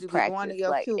the for you to practice. Be going to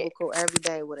your cubicle every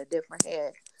day with a different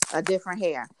hair.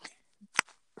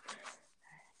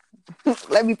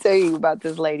 Let me tell you about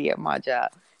this lady at my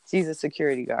job. She's a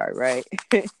security guard, right?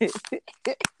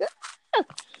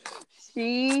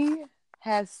 She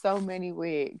has so many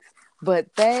wigs,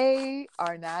 but they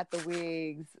are not the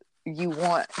wigs you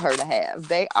want her to have.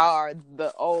 They are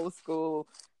the old school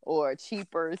or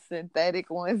cheaper synthetic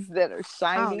ones that are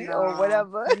shiny or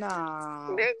whatever.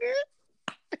 No.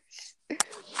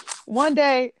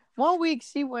 One week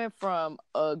she went from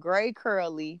a gray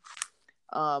curly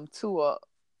to a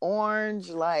orange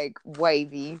like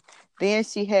wavy. Then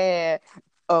she had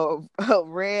a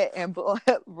red and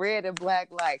black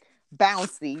like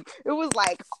bouncy. It was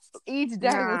like each day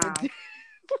was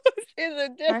a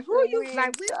different like, who you wig.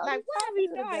 like? What are we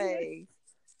days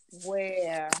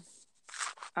where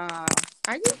are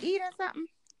you eating something?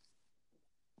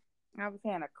 I was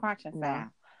hearing a crunching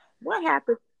sound. What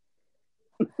happened?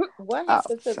 What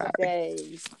happened to the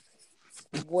days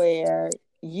where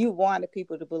you wanted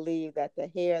people to believe that the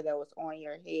hair that was on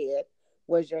your head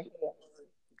was your hair?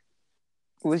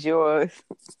 Was yours?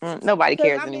 Nobody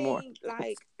cares anymore.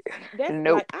 Like that's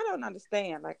like I don't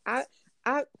understand. Like I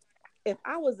if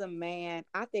I was a man,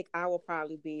 I think I would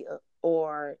probably be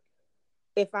or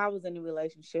if I was in a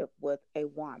relationship with a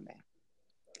woman,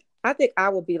 I think I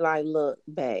would be like, look,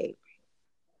 babe,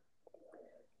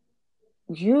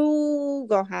 you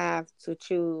gonna have to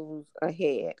choose a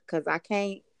head because I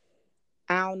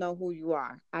don't know who you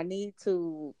are. I need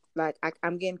to like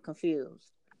I'm getting confused.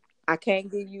 I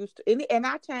can't get used to it. And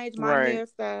I change my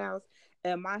hairstyles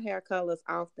and my hair colors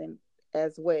often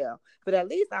as well. But at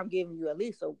least I'm giving you at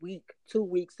least a week, 2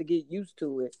 weeks to get used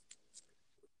to it.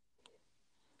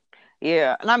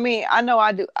 Yeah. And I mean, I know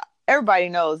I do. Everybody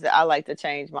knows that I like to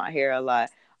change my hair a lot.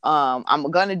 I'm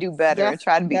gonna do better and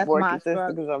try to be more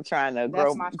consistent because I'm trying to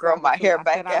grow my hair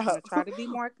back out. I'm gonna try to be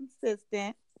more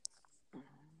consistent.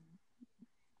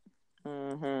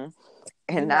 Mm-hmm.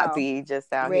 And not be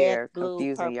just out here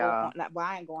confusing y'all. Well,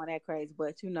 I ain't going that crazy,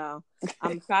 but I'm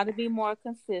gonna try to be more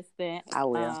consistent. I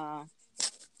will.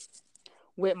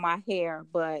 With my hair,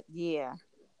 but yeah.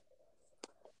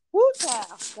 Woo,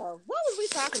 child. So what was we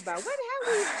talking about? What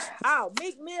the hell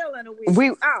Meek Mill in a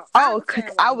week. I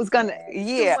was gonna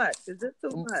Too much. Is this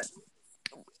too much?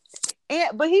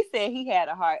 But he said he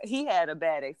had a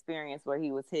bad experience where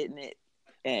he was hitting it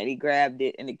and he grabbed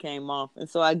it and it came off, and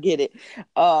so I get it.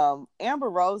 Amber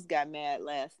Rose got mad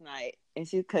last night, and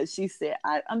because she said,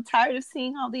 I'm tired of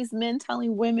seeing all these men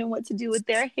telling women what to do with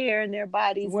their hair and their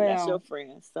bodies. And that's your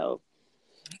friend, so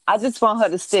I just want her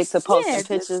to stick to posting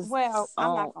pictures on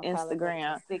I'm not gonna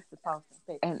Instagram. Stick to posting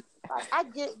pictures. And I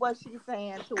get what she's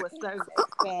saying to a certain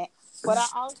extent, but I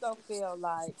also feel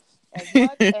like as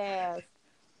much as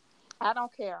I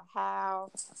don't care how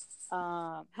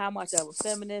much of a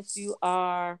feminist you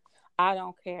are, I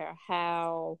don't care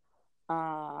how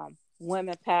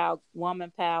woman power,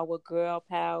 girl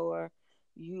power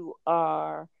you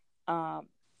are.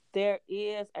 There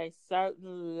is a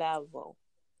certain level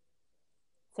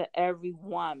to every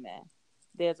woman.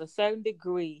 There's a certain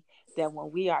degree that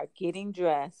when we are getting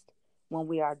dressed, when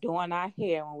we are doing our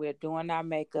hair, when we're doing our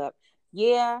makeup,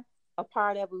 yeah, a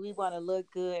part of it, we want to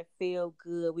look good, feel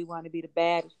good. We want to be the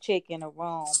baddest chick in the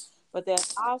room. But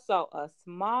there's also a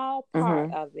small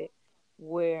part of it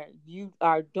where you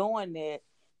are doing it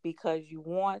because you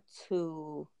want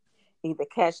to either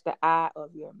catch the eye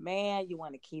of your man, you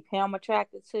want to keep him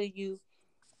attracted to you,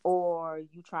 or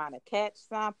you trying to catch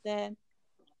something.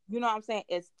 You know what I'm saying?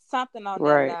 It's something on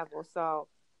that level. So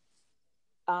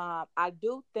I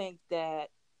do think that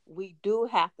we do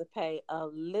have to pay a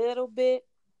little bit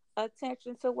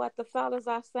attention to what the fellas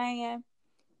are saying.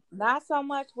 Not so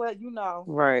much what,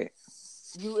 right.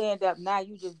 You end up now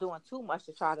you just doing too much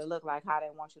to try to look like how they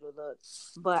want you to look.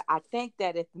 But I think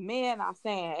that if men are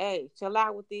saying, hey, chill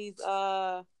out with these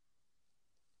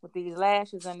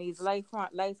lashes and these lace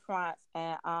fronts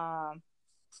and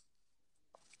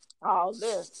all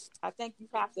this, I think you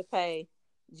have to pay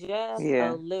just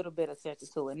a little bit of attention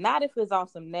to it. Not if it's on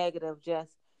some negative,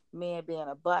 just men being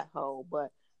a butthole,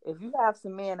 but if you have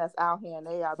some men that's out here and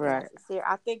they are being sincere,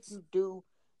 I think you do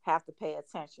have to pay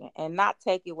attention and not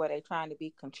take it where they're trying to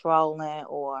be controlling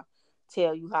or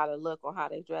tell you how to look or how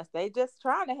they dress. They just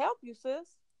trying to help you, sis.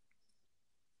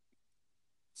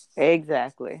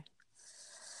 Exactly.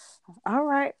 All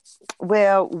right.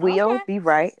 Well, we'll be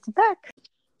right back.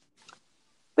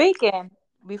 Speaking,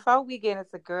 before we get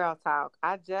into girl talk,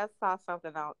 I just saw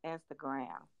something on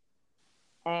Instagram.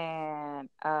 And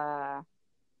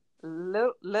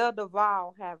Lil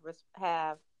Duval has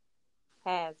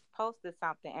posted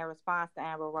something in response to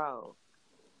Amber Rose.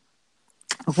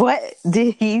 What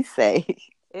did he say?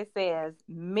 It says,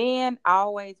 men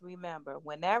always remember,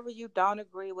 whenever you don't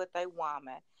agree with a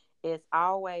woman, it's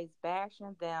always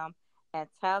bashing them and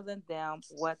telling them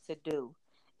what to do.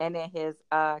 And in his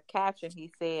caption,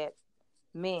 he said,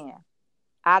 men,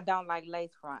 I don't like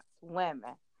lace fronts.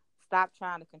 Women, stop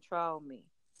trying to control me.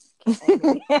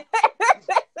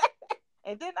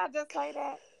 And didn't I just say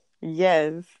that?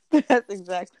 Yes, that's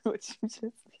exactly what you just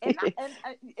said.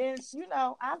 And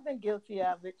I've been guilty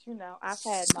of it. I've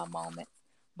had my moments,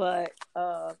 but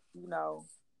trying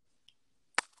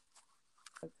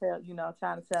to tell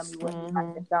me what you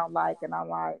like and don't like, and I'm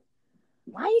like,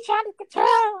 why are you trying to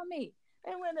control me?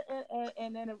 And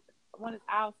then when it's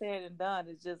all said and done,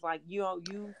 it's just like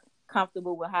you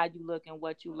comfortable with how you look and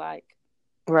what you like.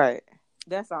 Right.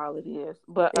 That's all it is.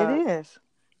 But it is.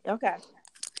 Okay.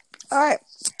 All right.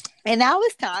 And now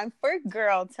it's time for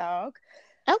girl talk.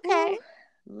 Okay.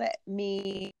 Let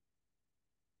me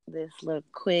this little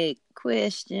quick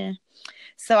question.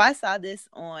 So I saw this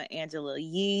on Angela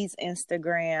Yee's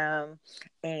Instagram,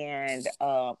 and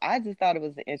I just thought it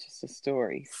was an interesting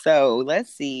story. So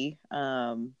let's see.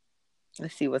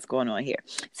 Let's see what's going on here.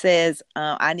 It says,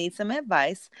 I need some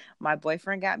advice. My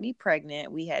boyfriend got me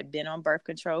pregnant. We had been on birth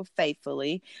control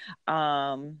faithfully.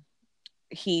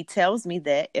 He tells me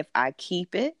that if I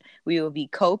keep it, we will be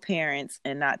co-parents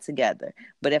and not together.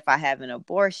 But if I have an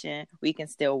abortion, we can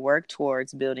still work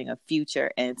towards building a future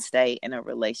and stay in a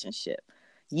relationship.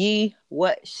 Yee,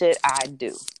 what should I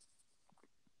do?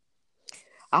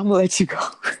 I'm going to let you go.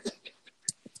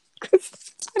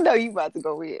 I know you about to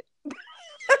go in.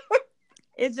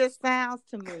 It just sounds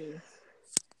to me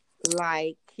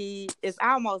like it's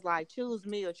almost like choose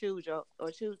me or choose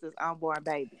this unborn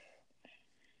baby.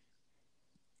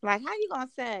 Like, how you gonna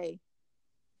say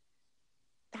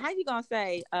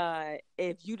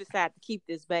if you decide to keep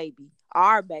this baby,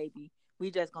 our baby, we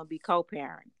just gonna be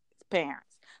parents.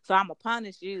 So I'm gonna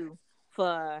punish you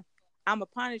for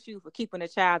keeping a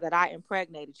child that I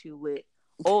impregnated you with,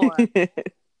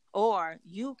 or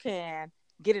you can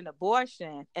get an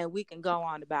abortion and we can go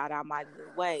on about our mighty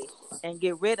way and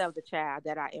get rid of the child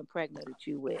that I impregnated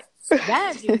you with.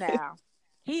 Mind you, now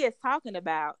he is talking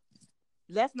about.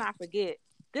 Let's not forget,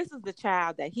 this is the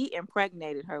child that he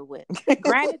impregnated her with.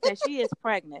 Granted that she is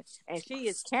pregnant and she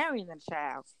is carrying the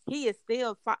child, he is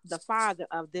still the father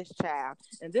of this child.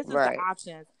 And this is the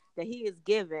options that he is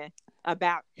given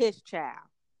about his child.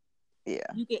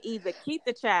 Yeah. You can either keep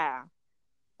the child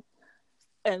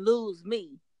and lose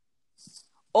me,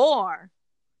 or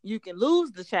you can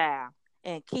lose the child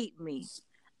and keep me.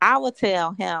 I will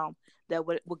tell him that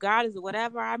regardless of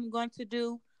whatever I'm going to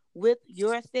do with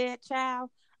your said child,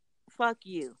 fuck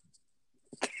you.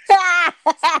 I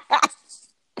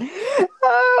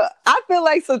feel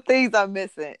like some things are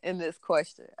missing in this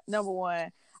question. Number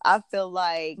one, I feel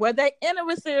like, were they in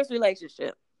a serious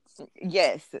relationship?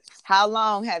 Yes. How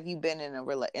long have you been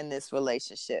in this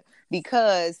relationship?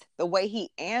 Because the way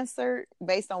he answered,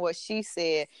 based on what she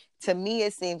said, to me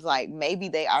it seems like maybe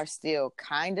they are still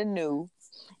kind of new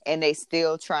and they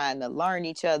still trying to learn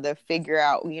each other, figure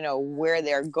out, where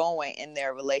they're going in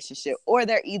their relationship, or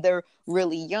they're either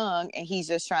really young and he's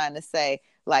just trying to say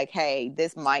like, hey,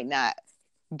 this might not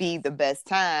be the best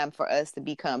time for us to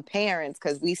become parents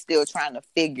because we still trying to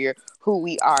figure who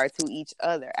we are to each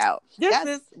other out.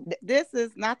 This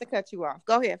is not to cut you off.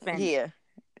 Go ahead, Fanny. Yeah.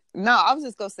 No, I was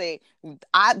just gonna say,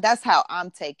 that's how I'm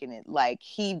taking it. Like,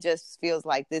 he just feels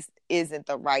like this isn't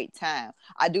the right time.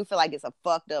 I do feel like it's a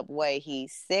fucked up way he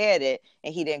said it,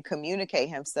 and he didn't communicate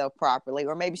himself properly,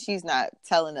 or maybe she's not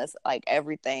telling us like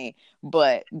everything.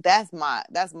 But that's my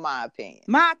opinion.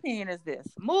 My opinion is this: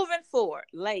 moving forward,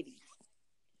 ladies,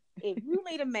 if you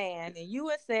meet a man and you,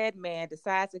 a said man,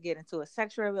 decides to get into a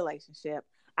sexual relationship,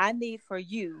 I need for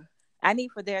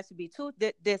there to be two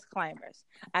disclaimers.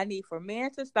 I need for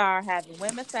men to start having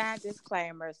women sign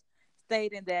disclaimers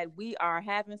stating that we are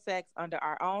having sex under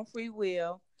our own free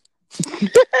will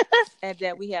and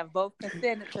that we have both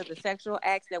consented to the sexual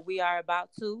acts that we are about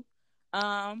to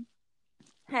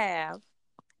have.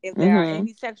 If there are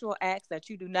any sexual acts that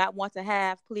you do not want to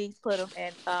have, please put them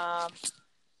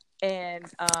in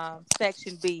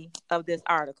section B of this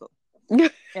article.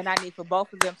 And I need for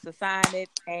both of them to sign it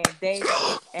and date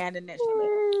it and initial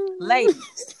it.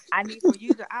 Ladies, I need for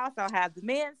you to also have the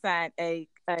men sign a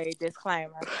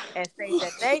disclaimer and say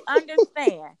that they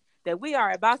understand that we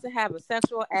are about to have a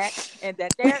sexual act and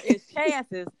that there is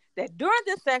chances that during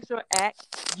this sexual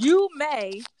act you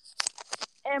may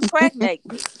impregnate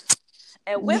me.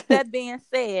 And with that being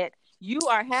said, you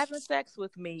are having sex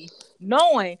with me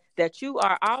knowing that you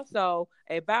are also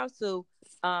about to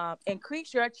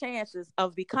increase your chances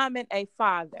of becoming a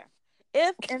father.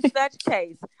 If in such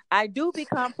case I do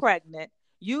become pregnant,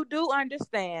 you do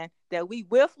understand that we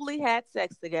willfully had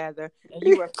sex together and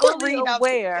you are fully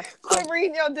aware. Quit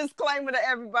reading your disclaimer to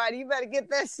everybody. You better get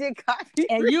that shit copied.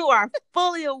 And you are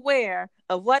fully aware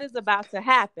of what is about to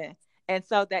happen. And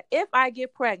so that if I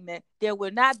get pregnant, there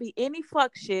will not be any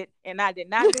fuck shit. And I did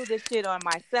not do this shit on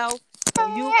myself.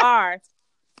 And you are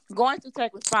going to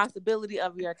take responsibility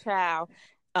of your child.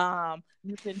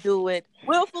 You can do it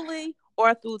willfully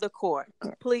or through the court.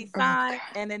 Please sign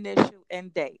and initial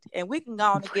and date. And we can go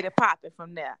on and get it popping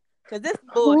from there. Because this is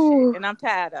bullshit. And I'm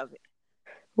tired of it.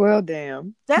 Well,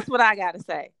 damn. That's what I got to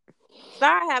say.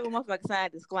 Start having motherfucking sign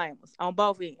disclaimers on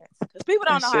both ends. Because people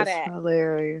don't know how to act.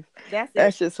 Hilarious.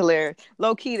 That's just hilarious.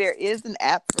 Low key, there is an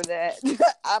app for that.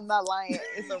 I'm not lying.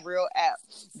 It's a real app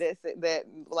that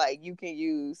like you can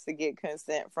use to get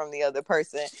consent from the other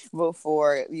person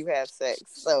before you have sex.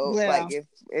 So like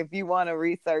if you want to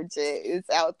research it, it's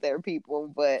out there,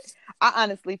 people. But I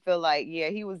honestly feel like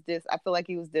I feel like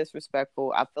he was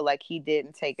disrespectful. I feel like he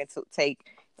didn't take it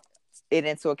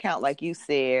into account, like you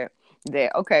said,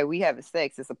 that okay, we having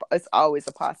sex. It's always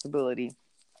a possibility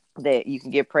that you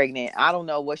can get pregnant. I don't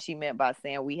know what she meant by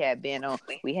saying we had been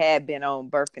on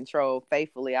birth control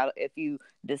faithfully. If you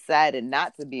decided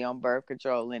not to be on birth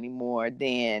control anymore,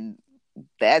 then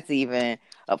that's even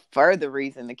a further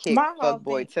reason to kick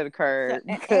fuckboy to the curb.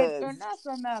 And that's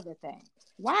another thing.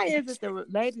 Why is it the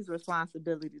lady's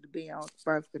responsibility to be on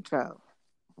birth control?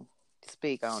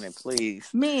 Speak on it, please.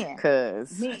 Men.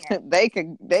 Because they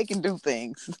can do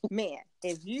things. Men,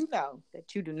 if you know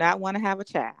that you do not want to have a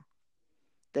child,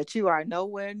 that you are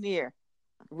nowhere near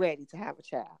ready to have a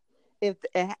child. If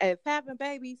having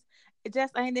babies, it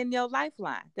just ain't in your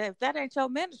lifeline. If that ain't your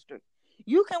ministry,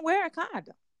 you can wear a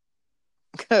condom.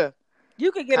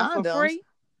 You can get them for free.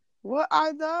 What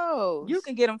are those? You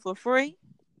can get them for free.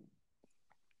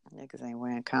 Niggas ain't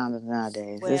wearing condoms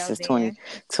nowadays. Well, this is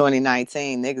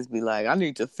 2019. Niggas be like, I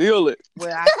need to feel it.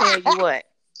 Well, I tell you what,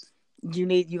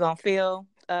 you gonna feel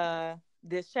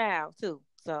this child too.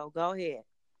 So go ahead.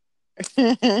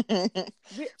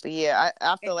 But yeah,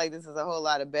 I feel like this is a whole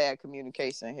lot of bad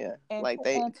communication here. Like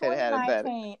they could have had it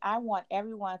better. I want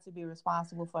everyone to be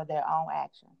responsible for their own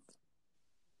actions.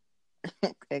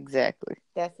 Exactly.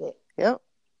 That's it. Yep.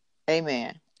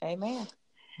 Amen.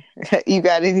 You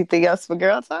got anything else for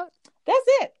girl talk? That's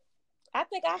it. I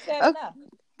think I said enough.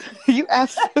 You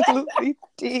absolutely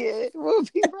did. We'll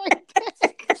be right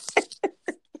back.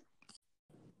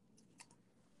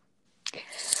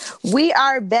 We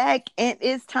are back, and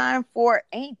it's time for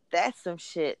Ain't That Some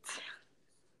Shit?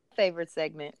 Favorite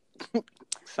segment.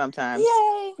 Sometimes.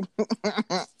 Yay!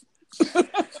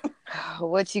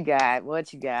 What you got? Lord,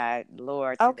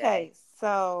 today. Okay,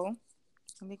 so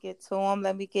let me get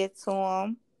to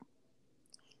him.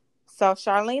 So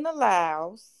Charlene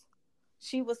Lyles,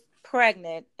 she was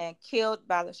pregnant and she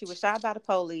was shot by the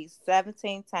police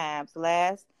 17 times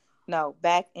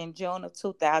back in June of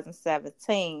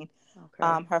 2017.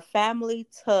 Okay. Her family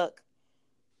took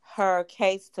her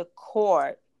case to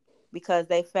court because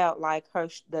they felt like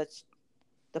the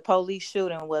police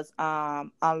shooting was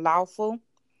unlawful,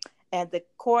 and the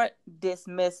court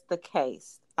dismissed the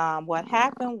case. What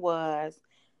happened was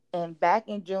And back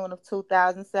in June of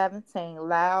 2017,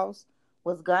 Lyles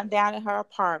was gunned down in her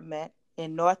apartment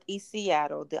in Northeast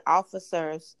Seattle. The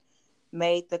officers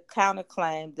made the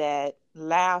counterclaim that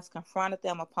Lyles confronted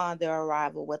them upon their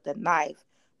arrival with a knife,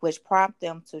 which prompted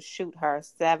them to shoot her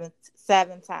seven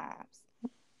times.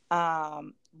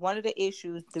 One of the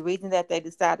issues, the reason that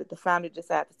the family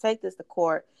decided to take this to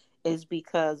court, is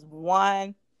because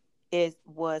one, it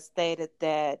was stated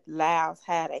that Lyles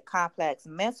had a complex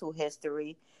mental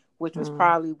history, which was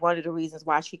probably one of the reasons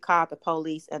why she called the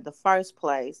police in the first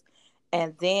place.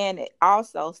 And then it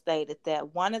also stated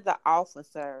that one of the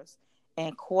officers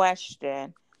in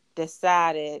question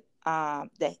decided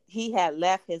that he had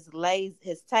left his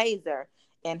taser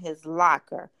in his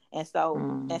locker. And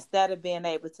so instead of being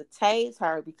able to tase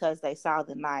her because they saw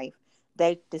the knife,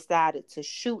 they decided to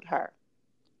shoot her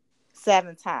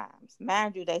 7 times.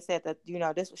 Mind you, they said that,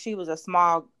 she was a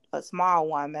small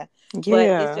woman. Yeah.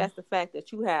 But it's just the fact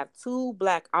that you have two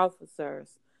officers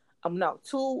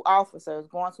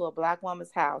going to a black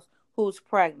woman's house who's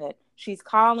pregnant. She's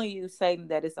calling you saying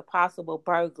that it's a possible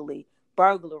burglary.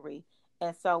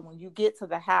 And so when you get to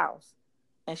the house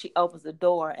and she opens the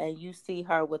door and you see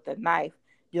her with a knife,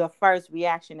 your first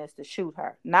reaction is to shoot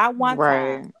her. Not one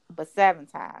time, but 7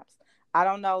 times. I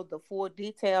don't know the full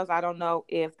details. I don't know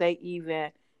if they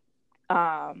even,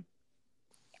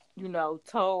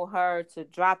 told her to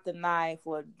drop the knife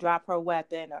or drop her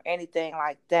weapon or anything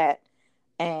like that.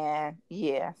 And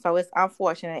yeah, so it's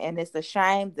unfortunate, and it's a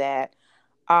shame that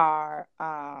our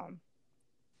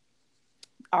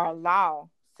law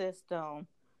system,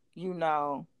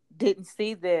 didn't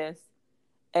see this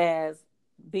as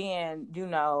being,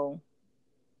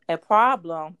 a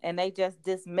problem, and they just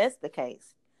dismissed the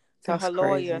case. So her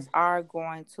lawyers are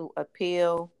going to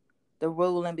appeal the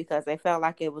ruling because they felt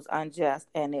like it was unjust,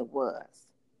 and it was.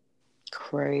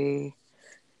 Crazy.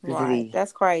 Right.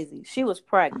 That's crazy. She was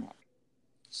pregnant.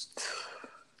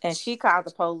 And she called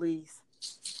the police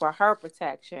for her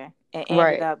protection and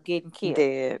ended up getting killed.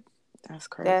 Dead. That's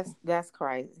crazy. That's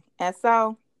crazy. And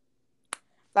so,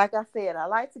 like I said, I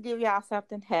like to give y'all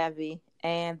something heavy,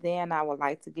 and then I would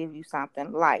like to give you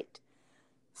something light.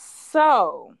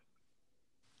 So,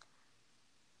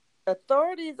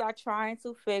 authorities are trying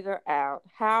to figure out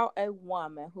how a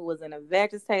woman who was in a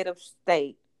vegetative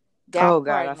state got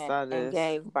pregnant and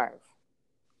gave birth.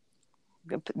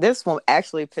 This one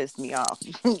actually pissed me off.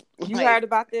 You heard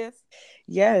about this?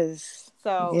 Yes.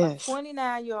 So, a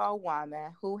 29-year-old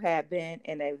woman who had been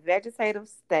in a vegetative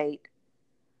state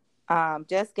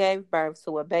just gave birth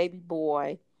to a baby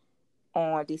boy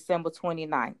on December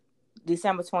 29th.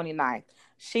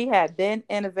 She had been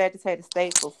in a vegetative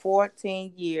state for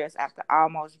 14 years after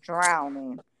almost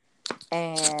drowning.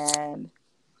 And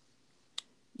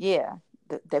yeah,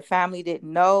 the family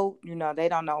didn't know, they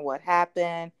don't know what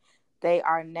happened. They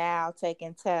are now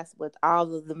taking tests with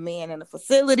all of the men in the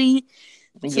facility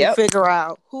to figure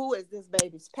out who is this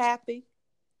baby's pappy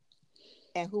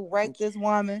and who raped this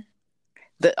woman.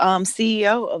 The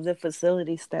CEO of the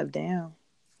facility stepped down.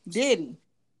 Did he?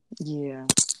 Yeah.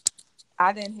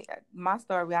 I didn't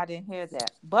hear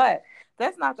that. But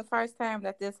that's not the first time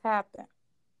that this happened.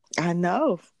 I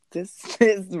know. This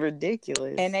is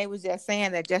ridiculous. And they was just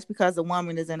saying that just because a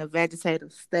woman is in a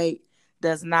vegetative state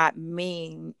does not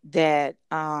mean that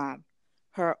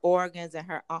her organs and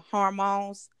her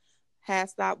hormones have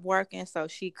stopped working. So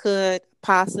she could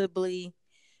possibly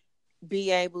be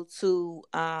able to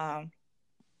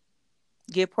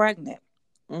get pregnant.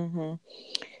 Mm-hmm.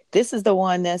 This is the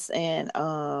one that's in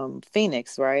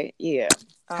Phoenix, right? Yeah.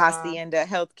 Hacienda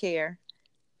Healthcare.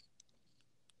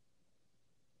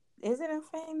 Is it in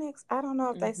Phoenix? I don't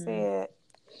know if they said.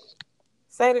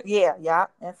 Say that. Yeah,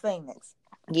 in Phoenix.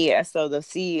 Yeah. So the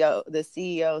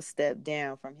CEO stepped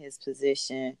down from his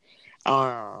position,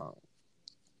 and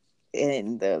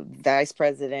the vice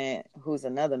president, who's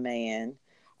another man,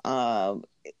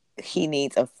 he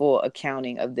needs a full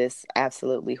accounting of this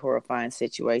absolutely horrifying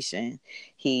situation.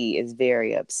 He is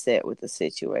very upset with the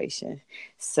situation.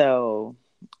 So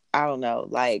I don't know,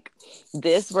 like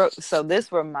this. So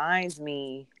this reminds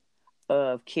me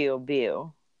of Kill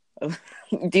Bill.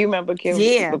 Do you remember Kill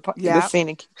Bill? The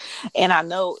scene. And I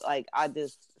know, like, I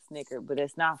just snickered, but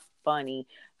it's not funny.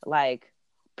 Like,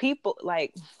 people,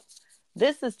 like,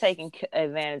 this is taking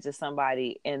advantage of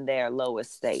somebody in their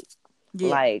lowest state. Yeah.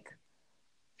 Like,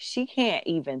 she can't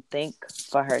even think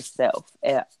for herself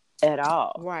at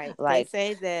all. Right. Like,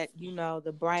 they say that,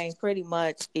 the brain pretty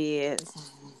much is,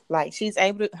 like, she's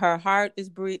able to, her heart is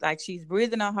she's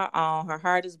breathing on her own. Her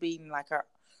heart is beating, like, her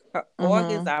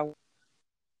organs are,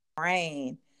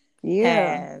 brain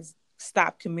has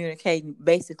stopped communicating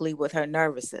basically with her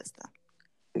nervous system.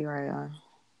 be right on.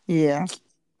 Yeah.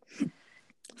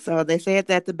 So they said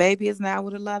that the baby is now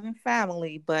with a loving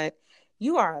family, but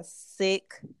you are a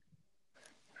sick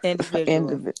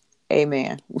individual.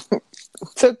 Amen.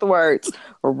 Took the words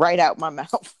right out my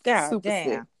mouth. God Super damn.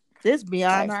 sick. This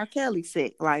beyond R. Kelly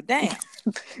sick. Like, damn.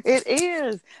 It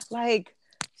is. Like,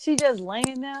 she just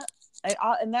laying there.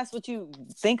 And that's what you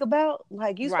think about.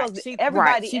 Like, you supposed to be,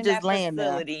 everybody She in just that laying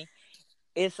facility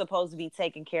is supposed to be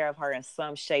taking care of her in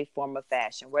some shape, form, or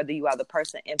fashion. Whether you are the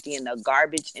person emptying the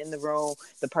garbage in the room,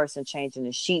 the person changing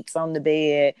the sheets on the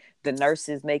bed, the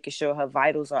nurses making sure her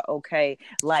vitals are okay.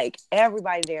 Like,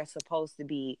 everybody there is supposed to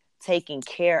be taking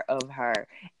care of her,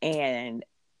 and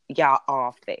y'all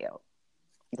all failed.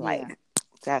 Like,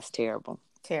 that's terrible.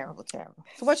 Terrible.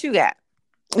 So what you got?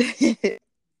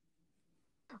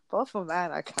 Both of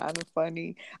mine are kind of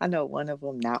funny. I know one of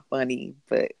them not funny,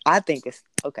 but I think it's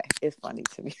okay. It's funny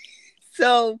to me.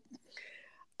 So,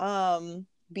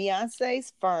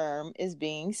 Beyonce's firm is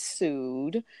being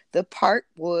sued. The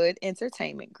Parkwood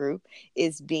Entertainment Group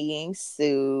is being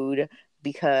sued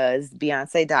because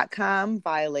Beyonce.com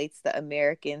violates the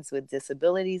Americans with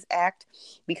Disabilities Act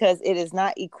because it is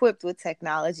not equipped with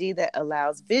technology that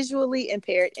allows visually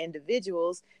impaired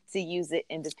individuals to use it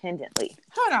independently.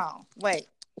 Hold on. Wait.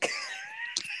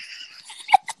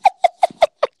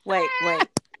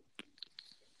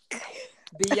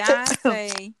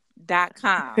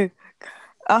 Beyonce.com.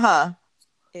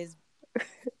 Is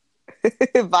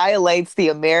violates the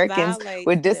Americans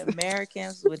with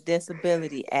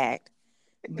Disability Act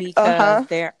because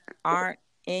there aren't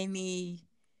any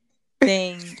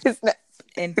thing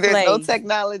in place. There's no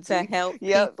technology to help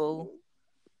people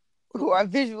who are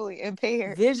visually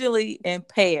impaired.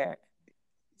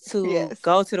 To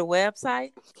go to the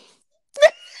website.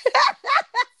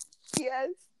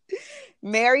 Yes.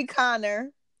 Mary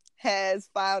Connor has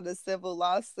filed a civil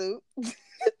lawsuit.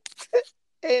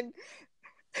 And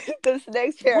this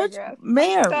next paragraph.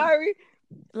 Mary? Sorry.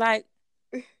 Like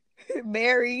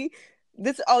Mary.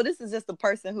 This is just the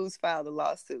person who's filed the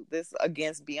lawsuit. This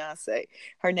against Beyonce.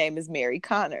 Her name is Mary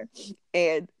Connor.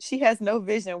 And she has no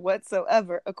vision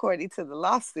whatsoever, according to the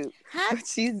lawsuit. How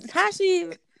she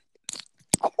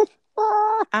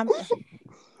I'm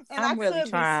really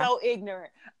trying. Be so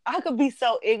ignorant. I could be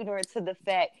so ignorant to the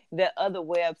fact that other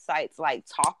websites like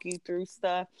talk you through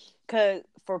stuff. Because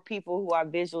for people who are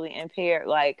visually impaired,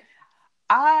 like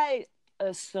I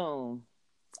assume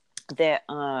that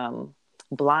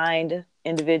blind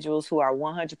individuals who are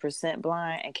 100%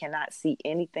 blind and cannot see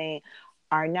anything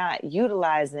are not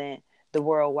utilizing the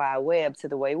World Wide Web to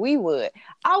the way we would.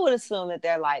 I would assume that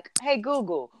they're like, hey,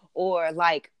 Google, or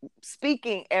like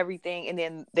speaking everything, and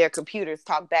then their computers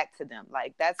talk back to them.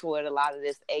 Like that's what a lot of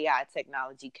this AI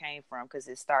technology came from, because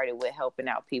it started with helping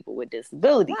out people with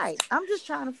disabilities. Right. I'm just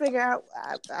trying to figure out.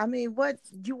 I mean, what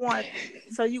you want?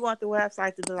 So you want the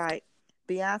website to be like,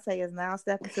 Beyonce is now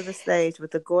stepping to the stage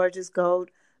with the gorgeous gold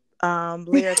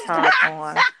leotard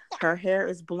on. Her hair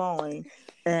is blowing,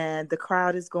 and the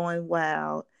crowd is going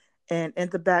wild. And in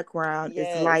the background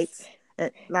is lights.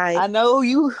 Like I know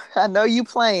you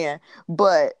playing,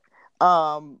 but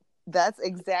that's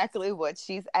exactly what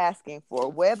she's asking for.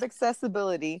 Web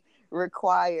accessibility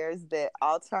requires that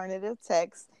alternative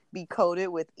text be coded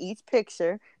with each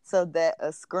picture so that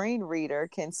a screen reader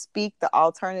can speak the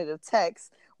alternative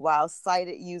text while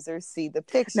sighted users see the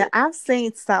picture. Now, I've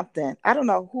seen something. I don't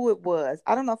know who it was.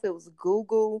 I don't know if it was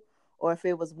Google or if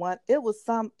it was one. It was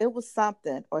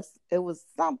something, or it was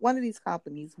one of these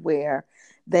companies where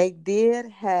they did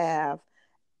have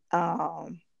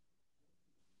that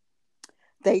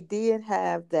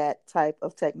type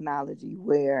of technology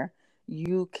where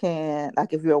you can,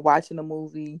 like, if you're watching a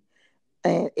movie,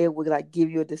 and it would like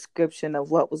give you a description of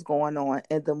what was going on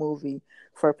in the movie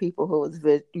for people who was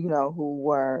who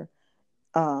were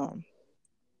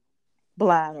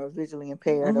blind or visually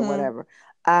impaired or whatever.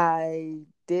 I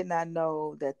did not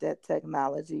know that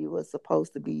technology was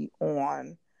supposed to be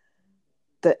on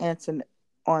the internet,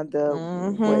 on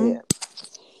the web.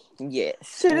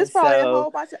 Yes. Shit, there's probably a whole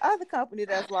bunch of other companies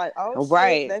that's like, oh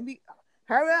shit, let me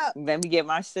hurry up. Let me get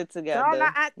my shit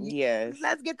together. Yes.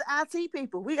 Let's get the IT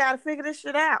people. We got to figure this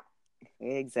shit out.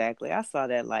 Exactly. I saw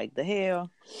that, like, the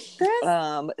hell.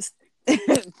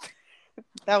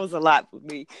 That was a lot for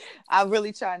me. I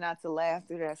really try not to laugh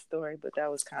through that story, but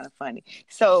that was kind of funny.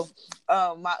 So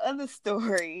my other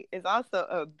story is also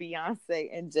a Beyonce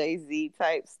and Jay-Z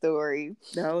type story.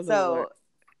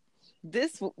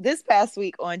 This past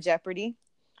week on Jeopardy,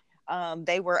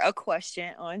 they were a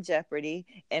question on Jeopardy,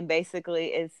 and basically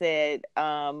it said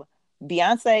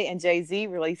Beyonce and Jay-Z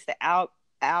released the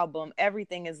album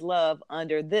Everything Is Love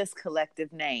under this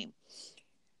collective name.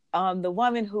 the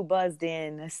woman who buzzed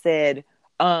in said,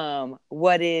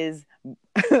 what is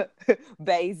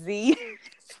Bay-Z?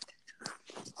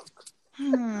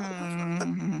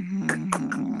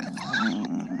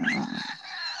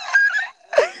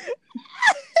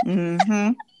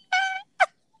 Mm-hmm.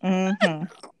 Mm-hmm.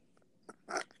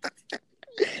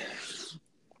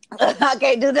 I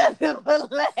can't do that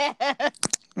but laugh.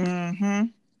 Mm-hmm.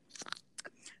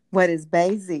 What is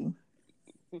Bay-Z?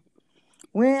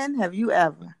 When have you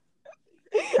ever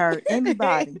heard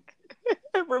anybody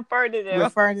refer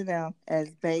to them as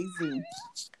Bay-Z?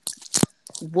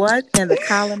 What in the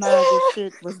colonizer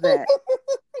shit was that?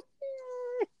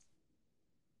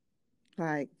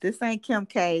 Like, this ain't Kim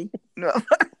K. No.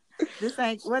 This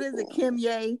ain't, what is it, Kim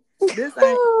Ye? This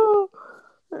ain't.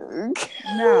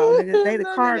 No, nigga, they the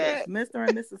Carters. Mr.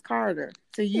 and Mrs. Carter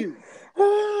to you.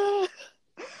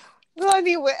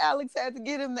 Honey, when Alex had to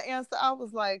get him the answer, I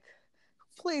was like,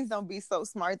 please don't be so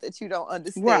smart that you don't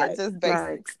understand just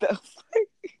basic stuff.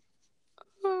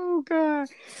 Oh, God.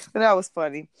 But that was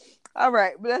funny. All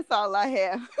right, but that's all I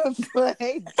have.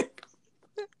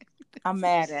 I'm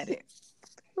mad at it.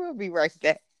 We'll be right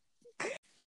back.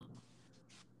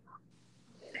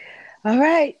 All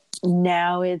right.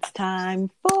 Now it's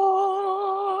time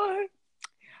for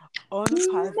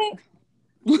Unpositive.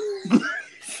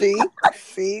 See?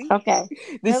 Okay.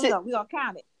 We're going to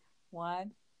count it.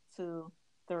 1, 2,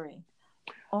 3.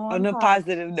 On a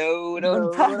positive note. On a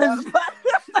positive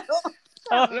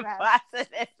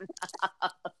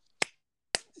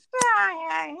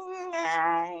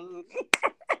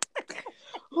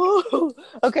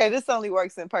Okay, this only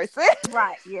works in person.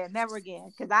 Right. Yeah, never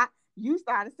again. Because you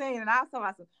started saying it and I saw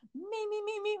myself, me.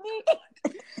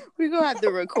 We're going to have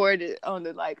to record it on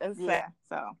the yeah,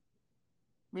 so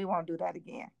we won't do that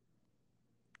again.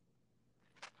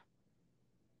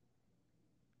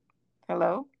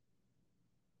 Hello?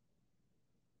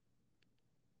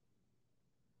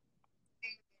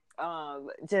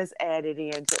 Just add it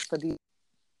in for the.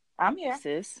 I'm here.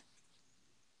 Sis.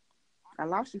 I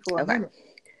lost you for a minute.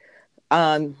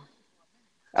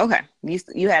 Okay.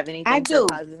 You have anything? I do.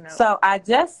 So I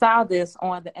just saw this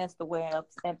on the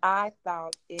Instawebs and I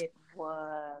thought it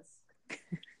was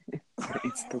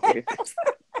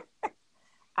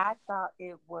I thought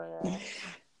it was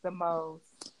the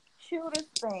most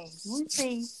cutest thing. We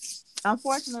see,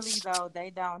 unfortunately though, they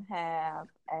don't have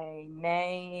a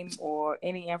name or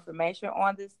any information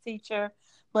on this teacher.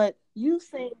 But you've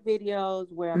seen videos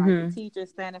where like the teachers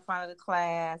stand in front of the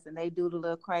class and they do the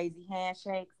little crazy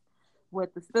handshakes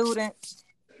with the students.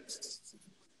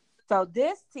 So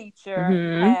this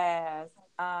teacher has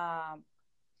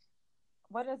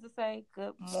what does it say?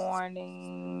 Good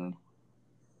morning.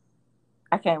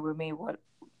 I can't remember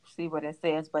see what it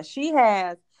says, but she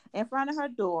has in front of her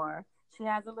door, she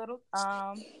has a little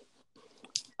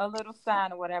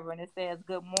sign or whatever, and it says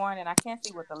good morning. I can't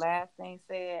see what the last thing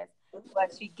says,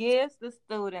 but she gives the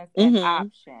students an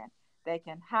option. They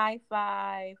can high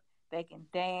five, they can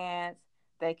dance,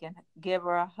 they can give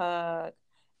her a hug,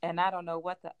 and I don't know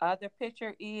what the other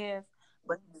picture is,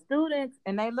 but the students,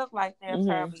 and they look like they're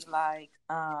probably like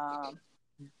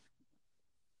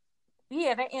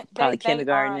they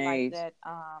kindergarten are age. Like that.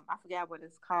 I forgot what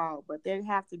it's called, but they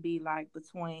have to be like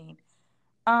between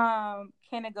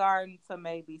kindergarten to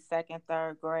maybe second,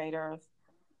 third graders.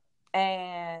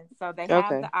 And so they have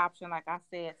the option, like I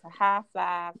said, to high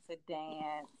five, to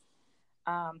dance,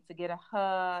 to get a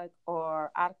hug, or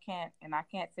I can't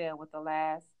tell what the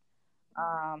last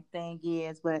thing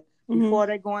is, but before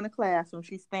they go in the classroom,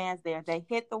 she stands there. They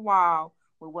hit the wall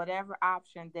with whatever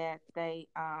option that they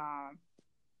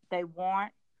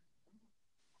want,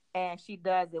 and she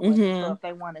does it with them. So if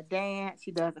they want to dance,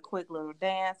 she does a quick little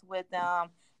dance with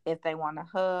them. If they want a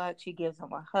hug, she gives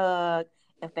them a hug.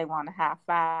 If they want to high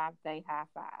five, they high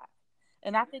five.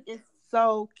 And I think it's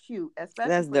so cute,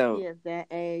 especially for kids that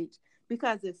age,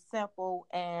 because it's simple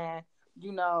and,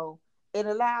 it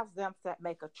allows them to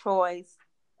make a choice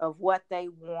of what they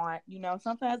want.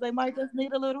 Sometimes they might just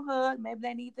need a little hug. Maybe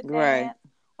they need to dance,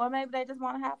 or maybe they just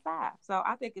want to high five. So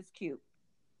I think it's cute.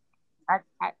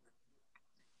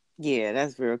 Yeah,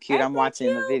 that's real cute. I'm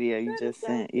watching the video you just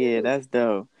sent. Yeah, that's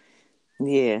dope.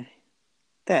 Yeah,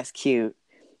 that's cute.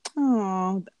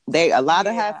 Oh, a lot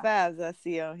of high fives I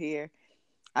see on here.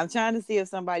 I'm trying to see if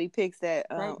somebody picks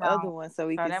that other one so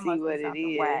we can see what it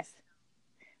is. Whack.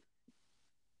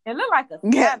 It looked like a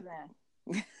 7.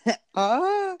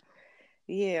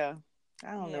 Yeah.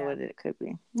 I don't know what it could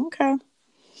be. Okay.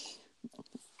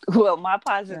 Well, my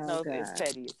positive note is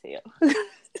petty as hell.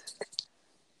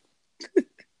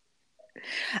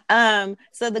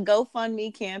 So the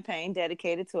GoFundMe campaign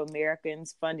dedicated to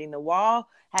Americans funding the wall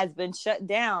has been shut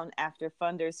down after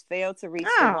funders failed to reach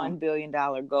the $1 billion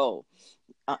goal.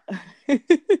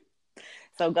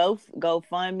 So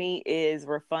GoFundMe is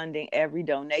refunding every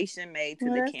donation made to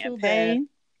the campaign.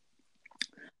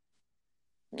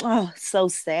 Oh, so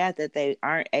sad that they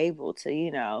aren't able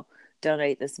to,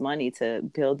 donate this money to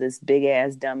build this big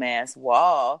ass dumbass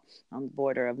wall on the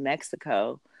border of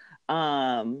Mexico.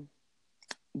 But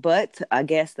I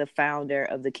guess the founder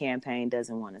of the campaign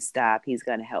doesn't want to stop. He's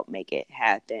going to help make it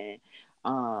happen.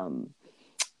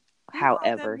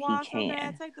 However he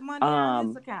can. Take the money out of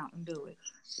his account and do it.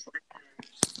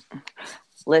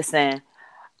 Listen,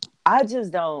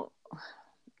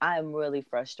 I'm really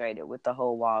frustrated with the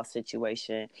whole wall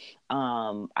situation.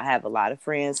 I have a lot of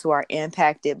friends who are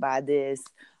impacted by this.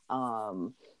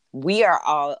 We are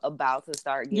all about to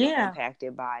start getting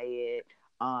impacted by it.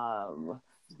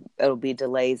 It'll be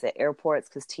delays at airports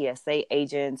because TSA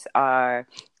agents are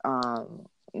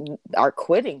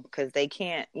quitting because they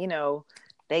can't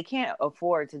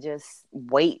afford to just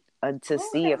wait to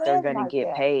see if they're going to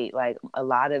get paid. Like a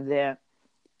lot of them.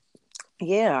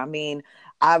 Yeah, I mean,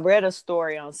 I read a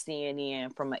story on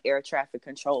CNN from an air traffic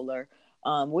controller.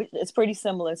 It's pretty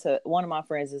similar to one of my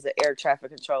friends is an air traffic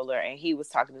controller, and he was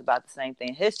talking about the same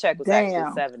thing. His check was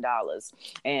actually $7,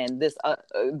 and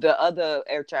the other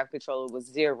air traffic controller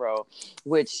was $0.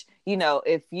 Which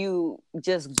if you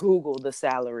just Google the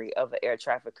salary of an air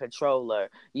traffic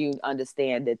controller, you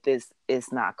understand that this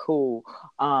is not cool.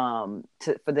 For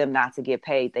them not to get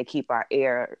paid, they keep our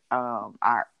air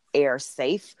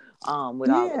safe with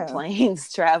all the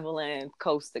planes traveling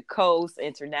coast to coast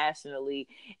internationally,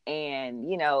 and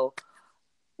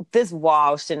this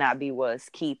wall should not be what's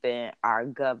keeping our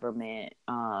government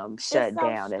shut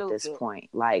down at this point.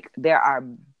 Like there are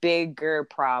bigger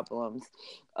problems.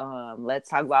 Let's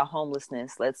talk about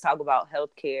homelessness. Let's talk about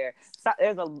healthcare.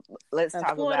 Let's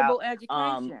talk about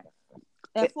education.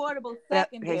 Affordable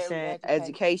secondary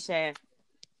education.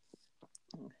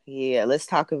 Yeah, let's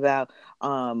talk about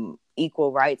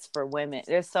equal rights for women.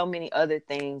 There's so many other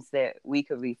things that we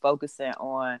could be focusing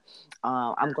on.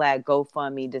 I'm glad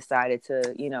GoFundMe decided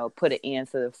to, put an end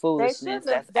to the foolishness.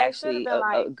 That's actually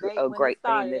a great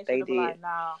thing that they did. Like,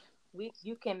 no,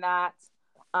 you cannot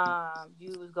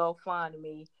use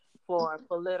GoFundMe for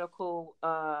political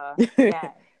gain.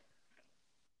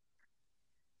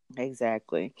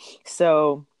 Exactly.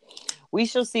 So we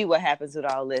shall see what happens with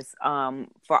all this.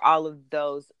 For all of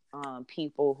those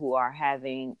people who are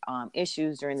having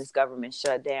issues during this government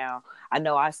shutdown, I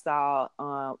know I saw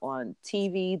on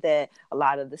TV that a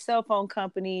lot of the cell phone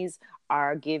companies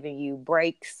are giving you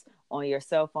breaks on your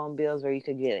cell phone bills where you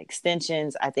could get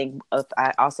extensions. I think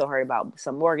I also heard about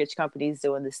some mortgage companies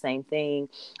doing the same thing.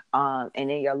 And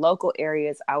in your local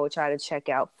areas, I would try to check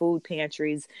out food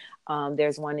pantries.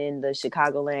 There's one in the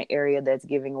Chicagoland area that's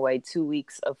giving away 2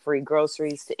 weeks of free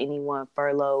groceries to anyone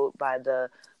furloughed by the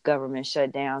government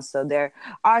shutdown. So there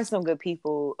are some good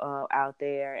people out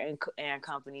there and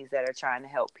companies that are trying to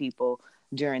help people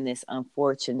during this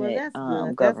unfortunate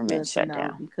government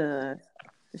shutdown. Because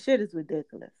the shit is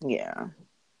ridiculous. Yeah.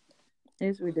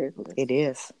 It's ridiculous. It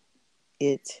is.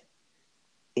 It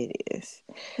is.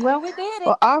 Well, we did it.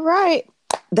 Well, all right.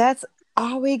 That's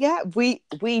all we got. We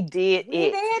did it.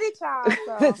 We did it,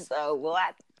 y'all. So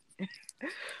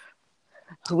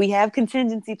we have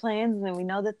contingency plans and we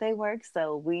know that they work.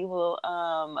 So we will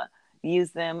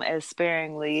use them as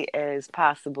sparingly as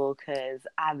possible because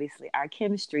obviously our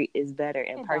chemistry is better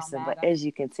in person. But as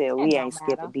you can tell, we ain't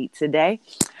skip a beat today.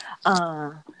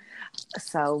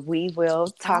 So we will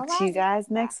talk to you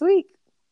guys next week.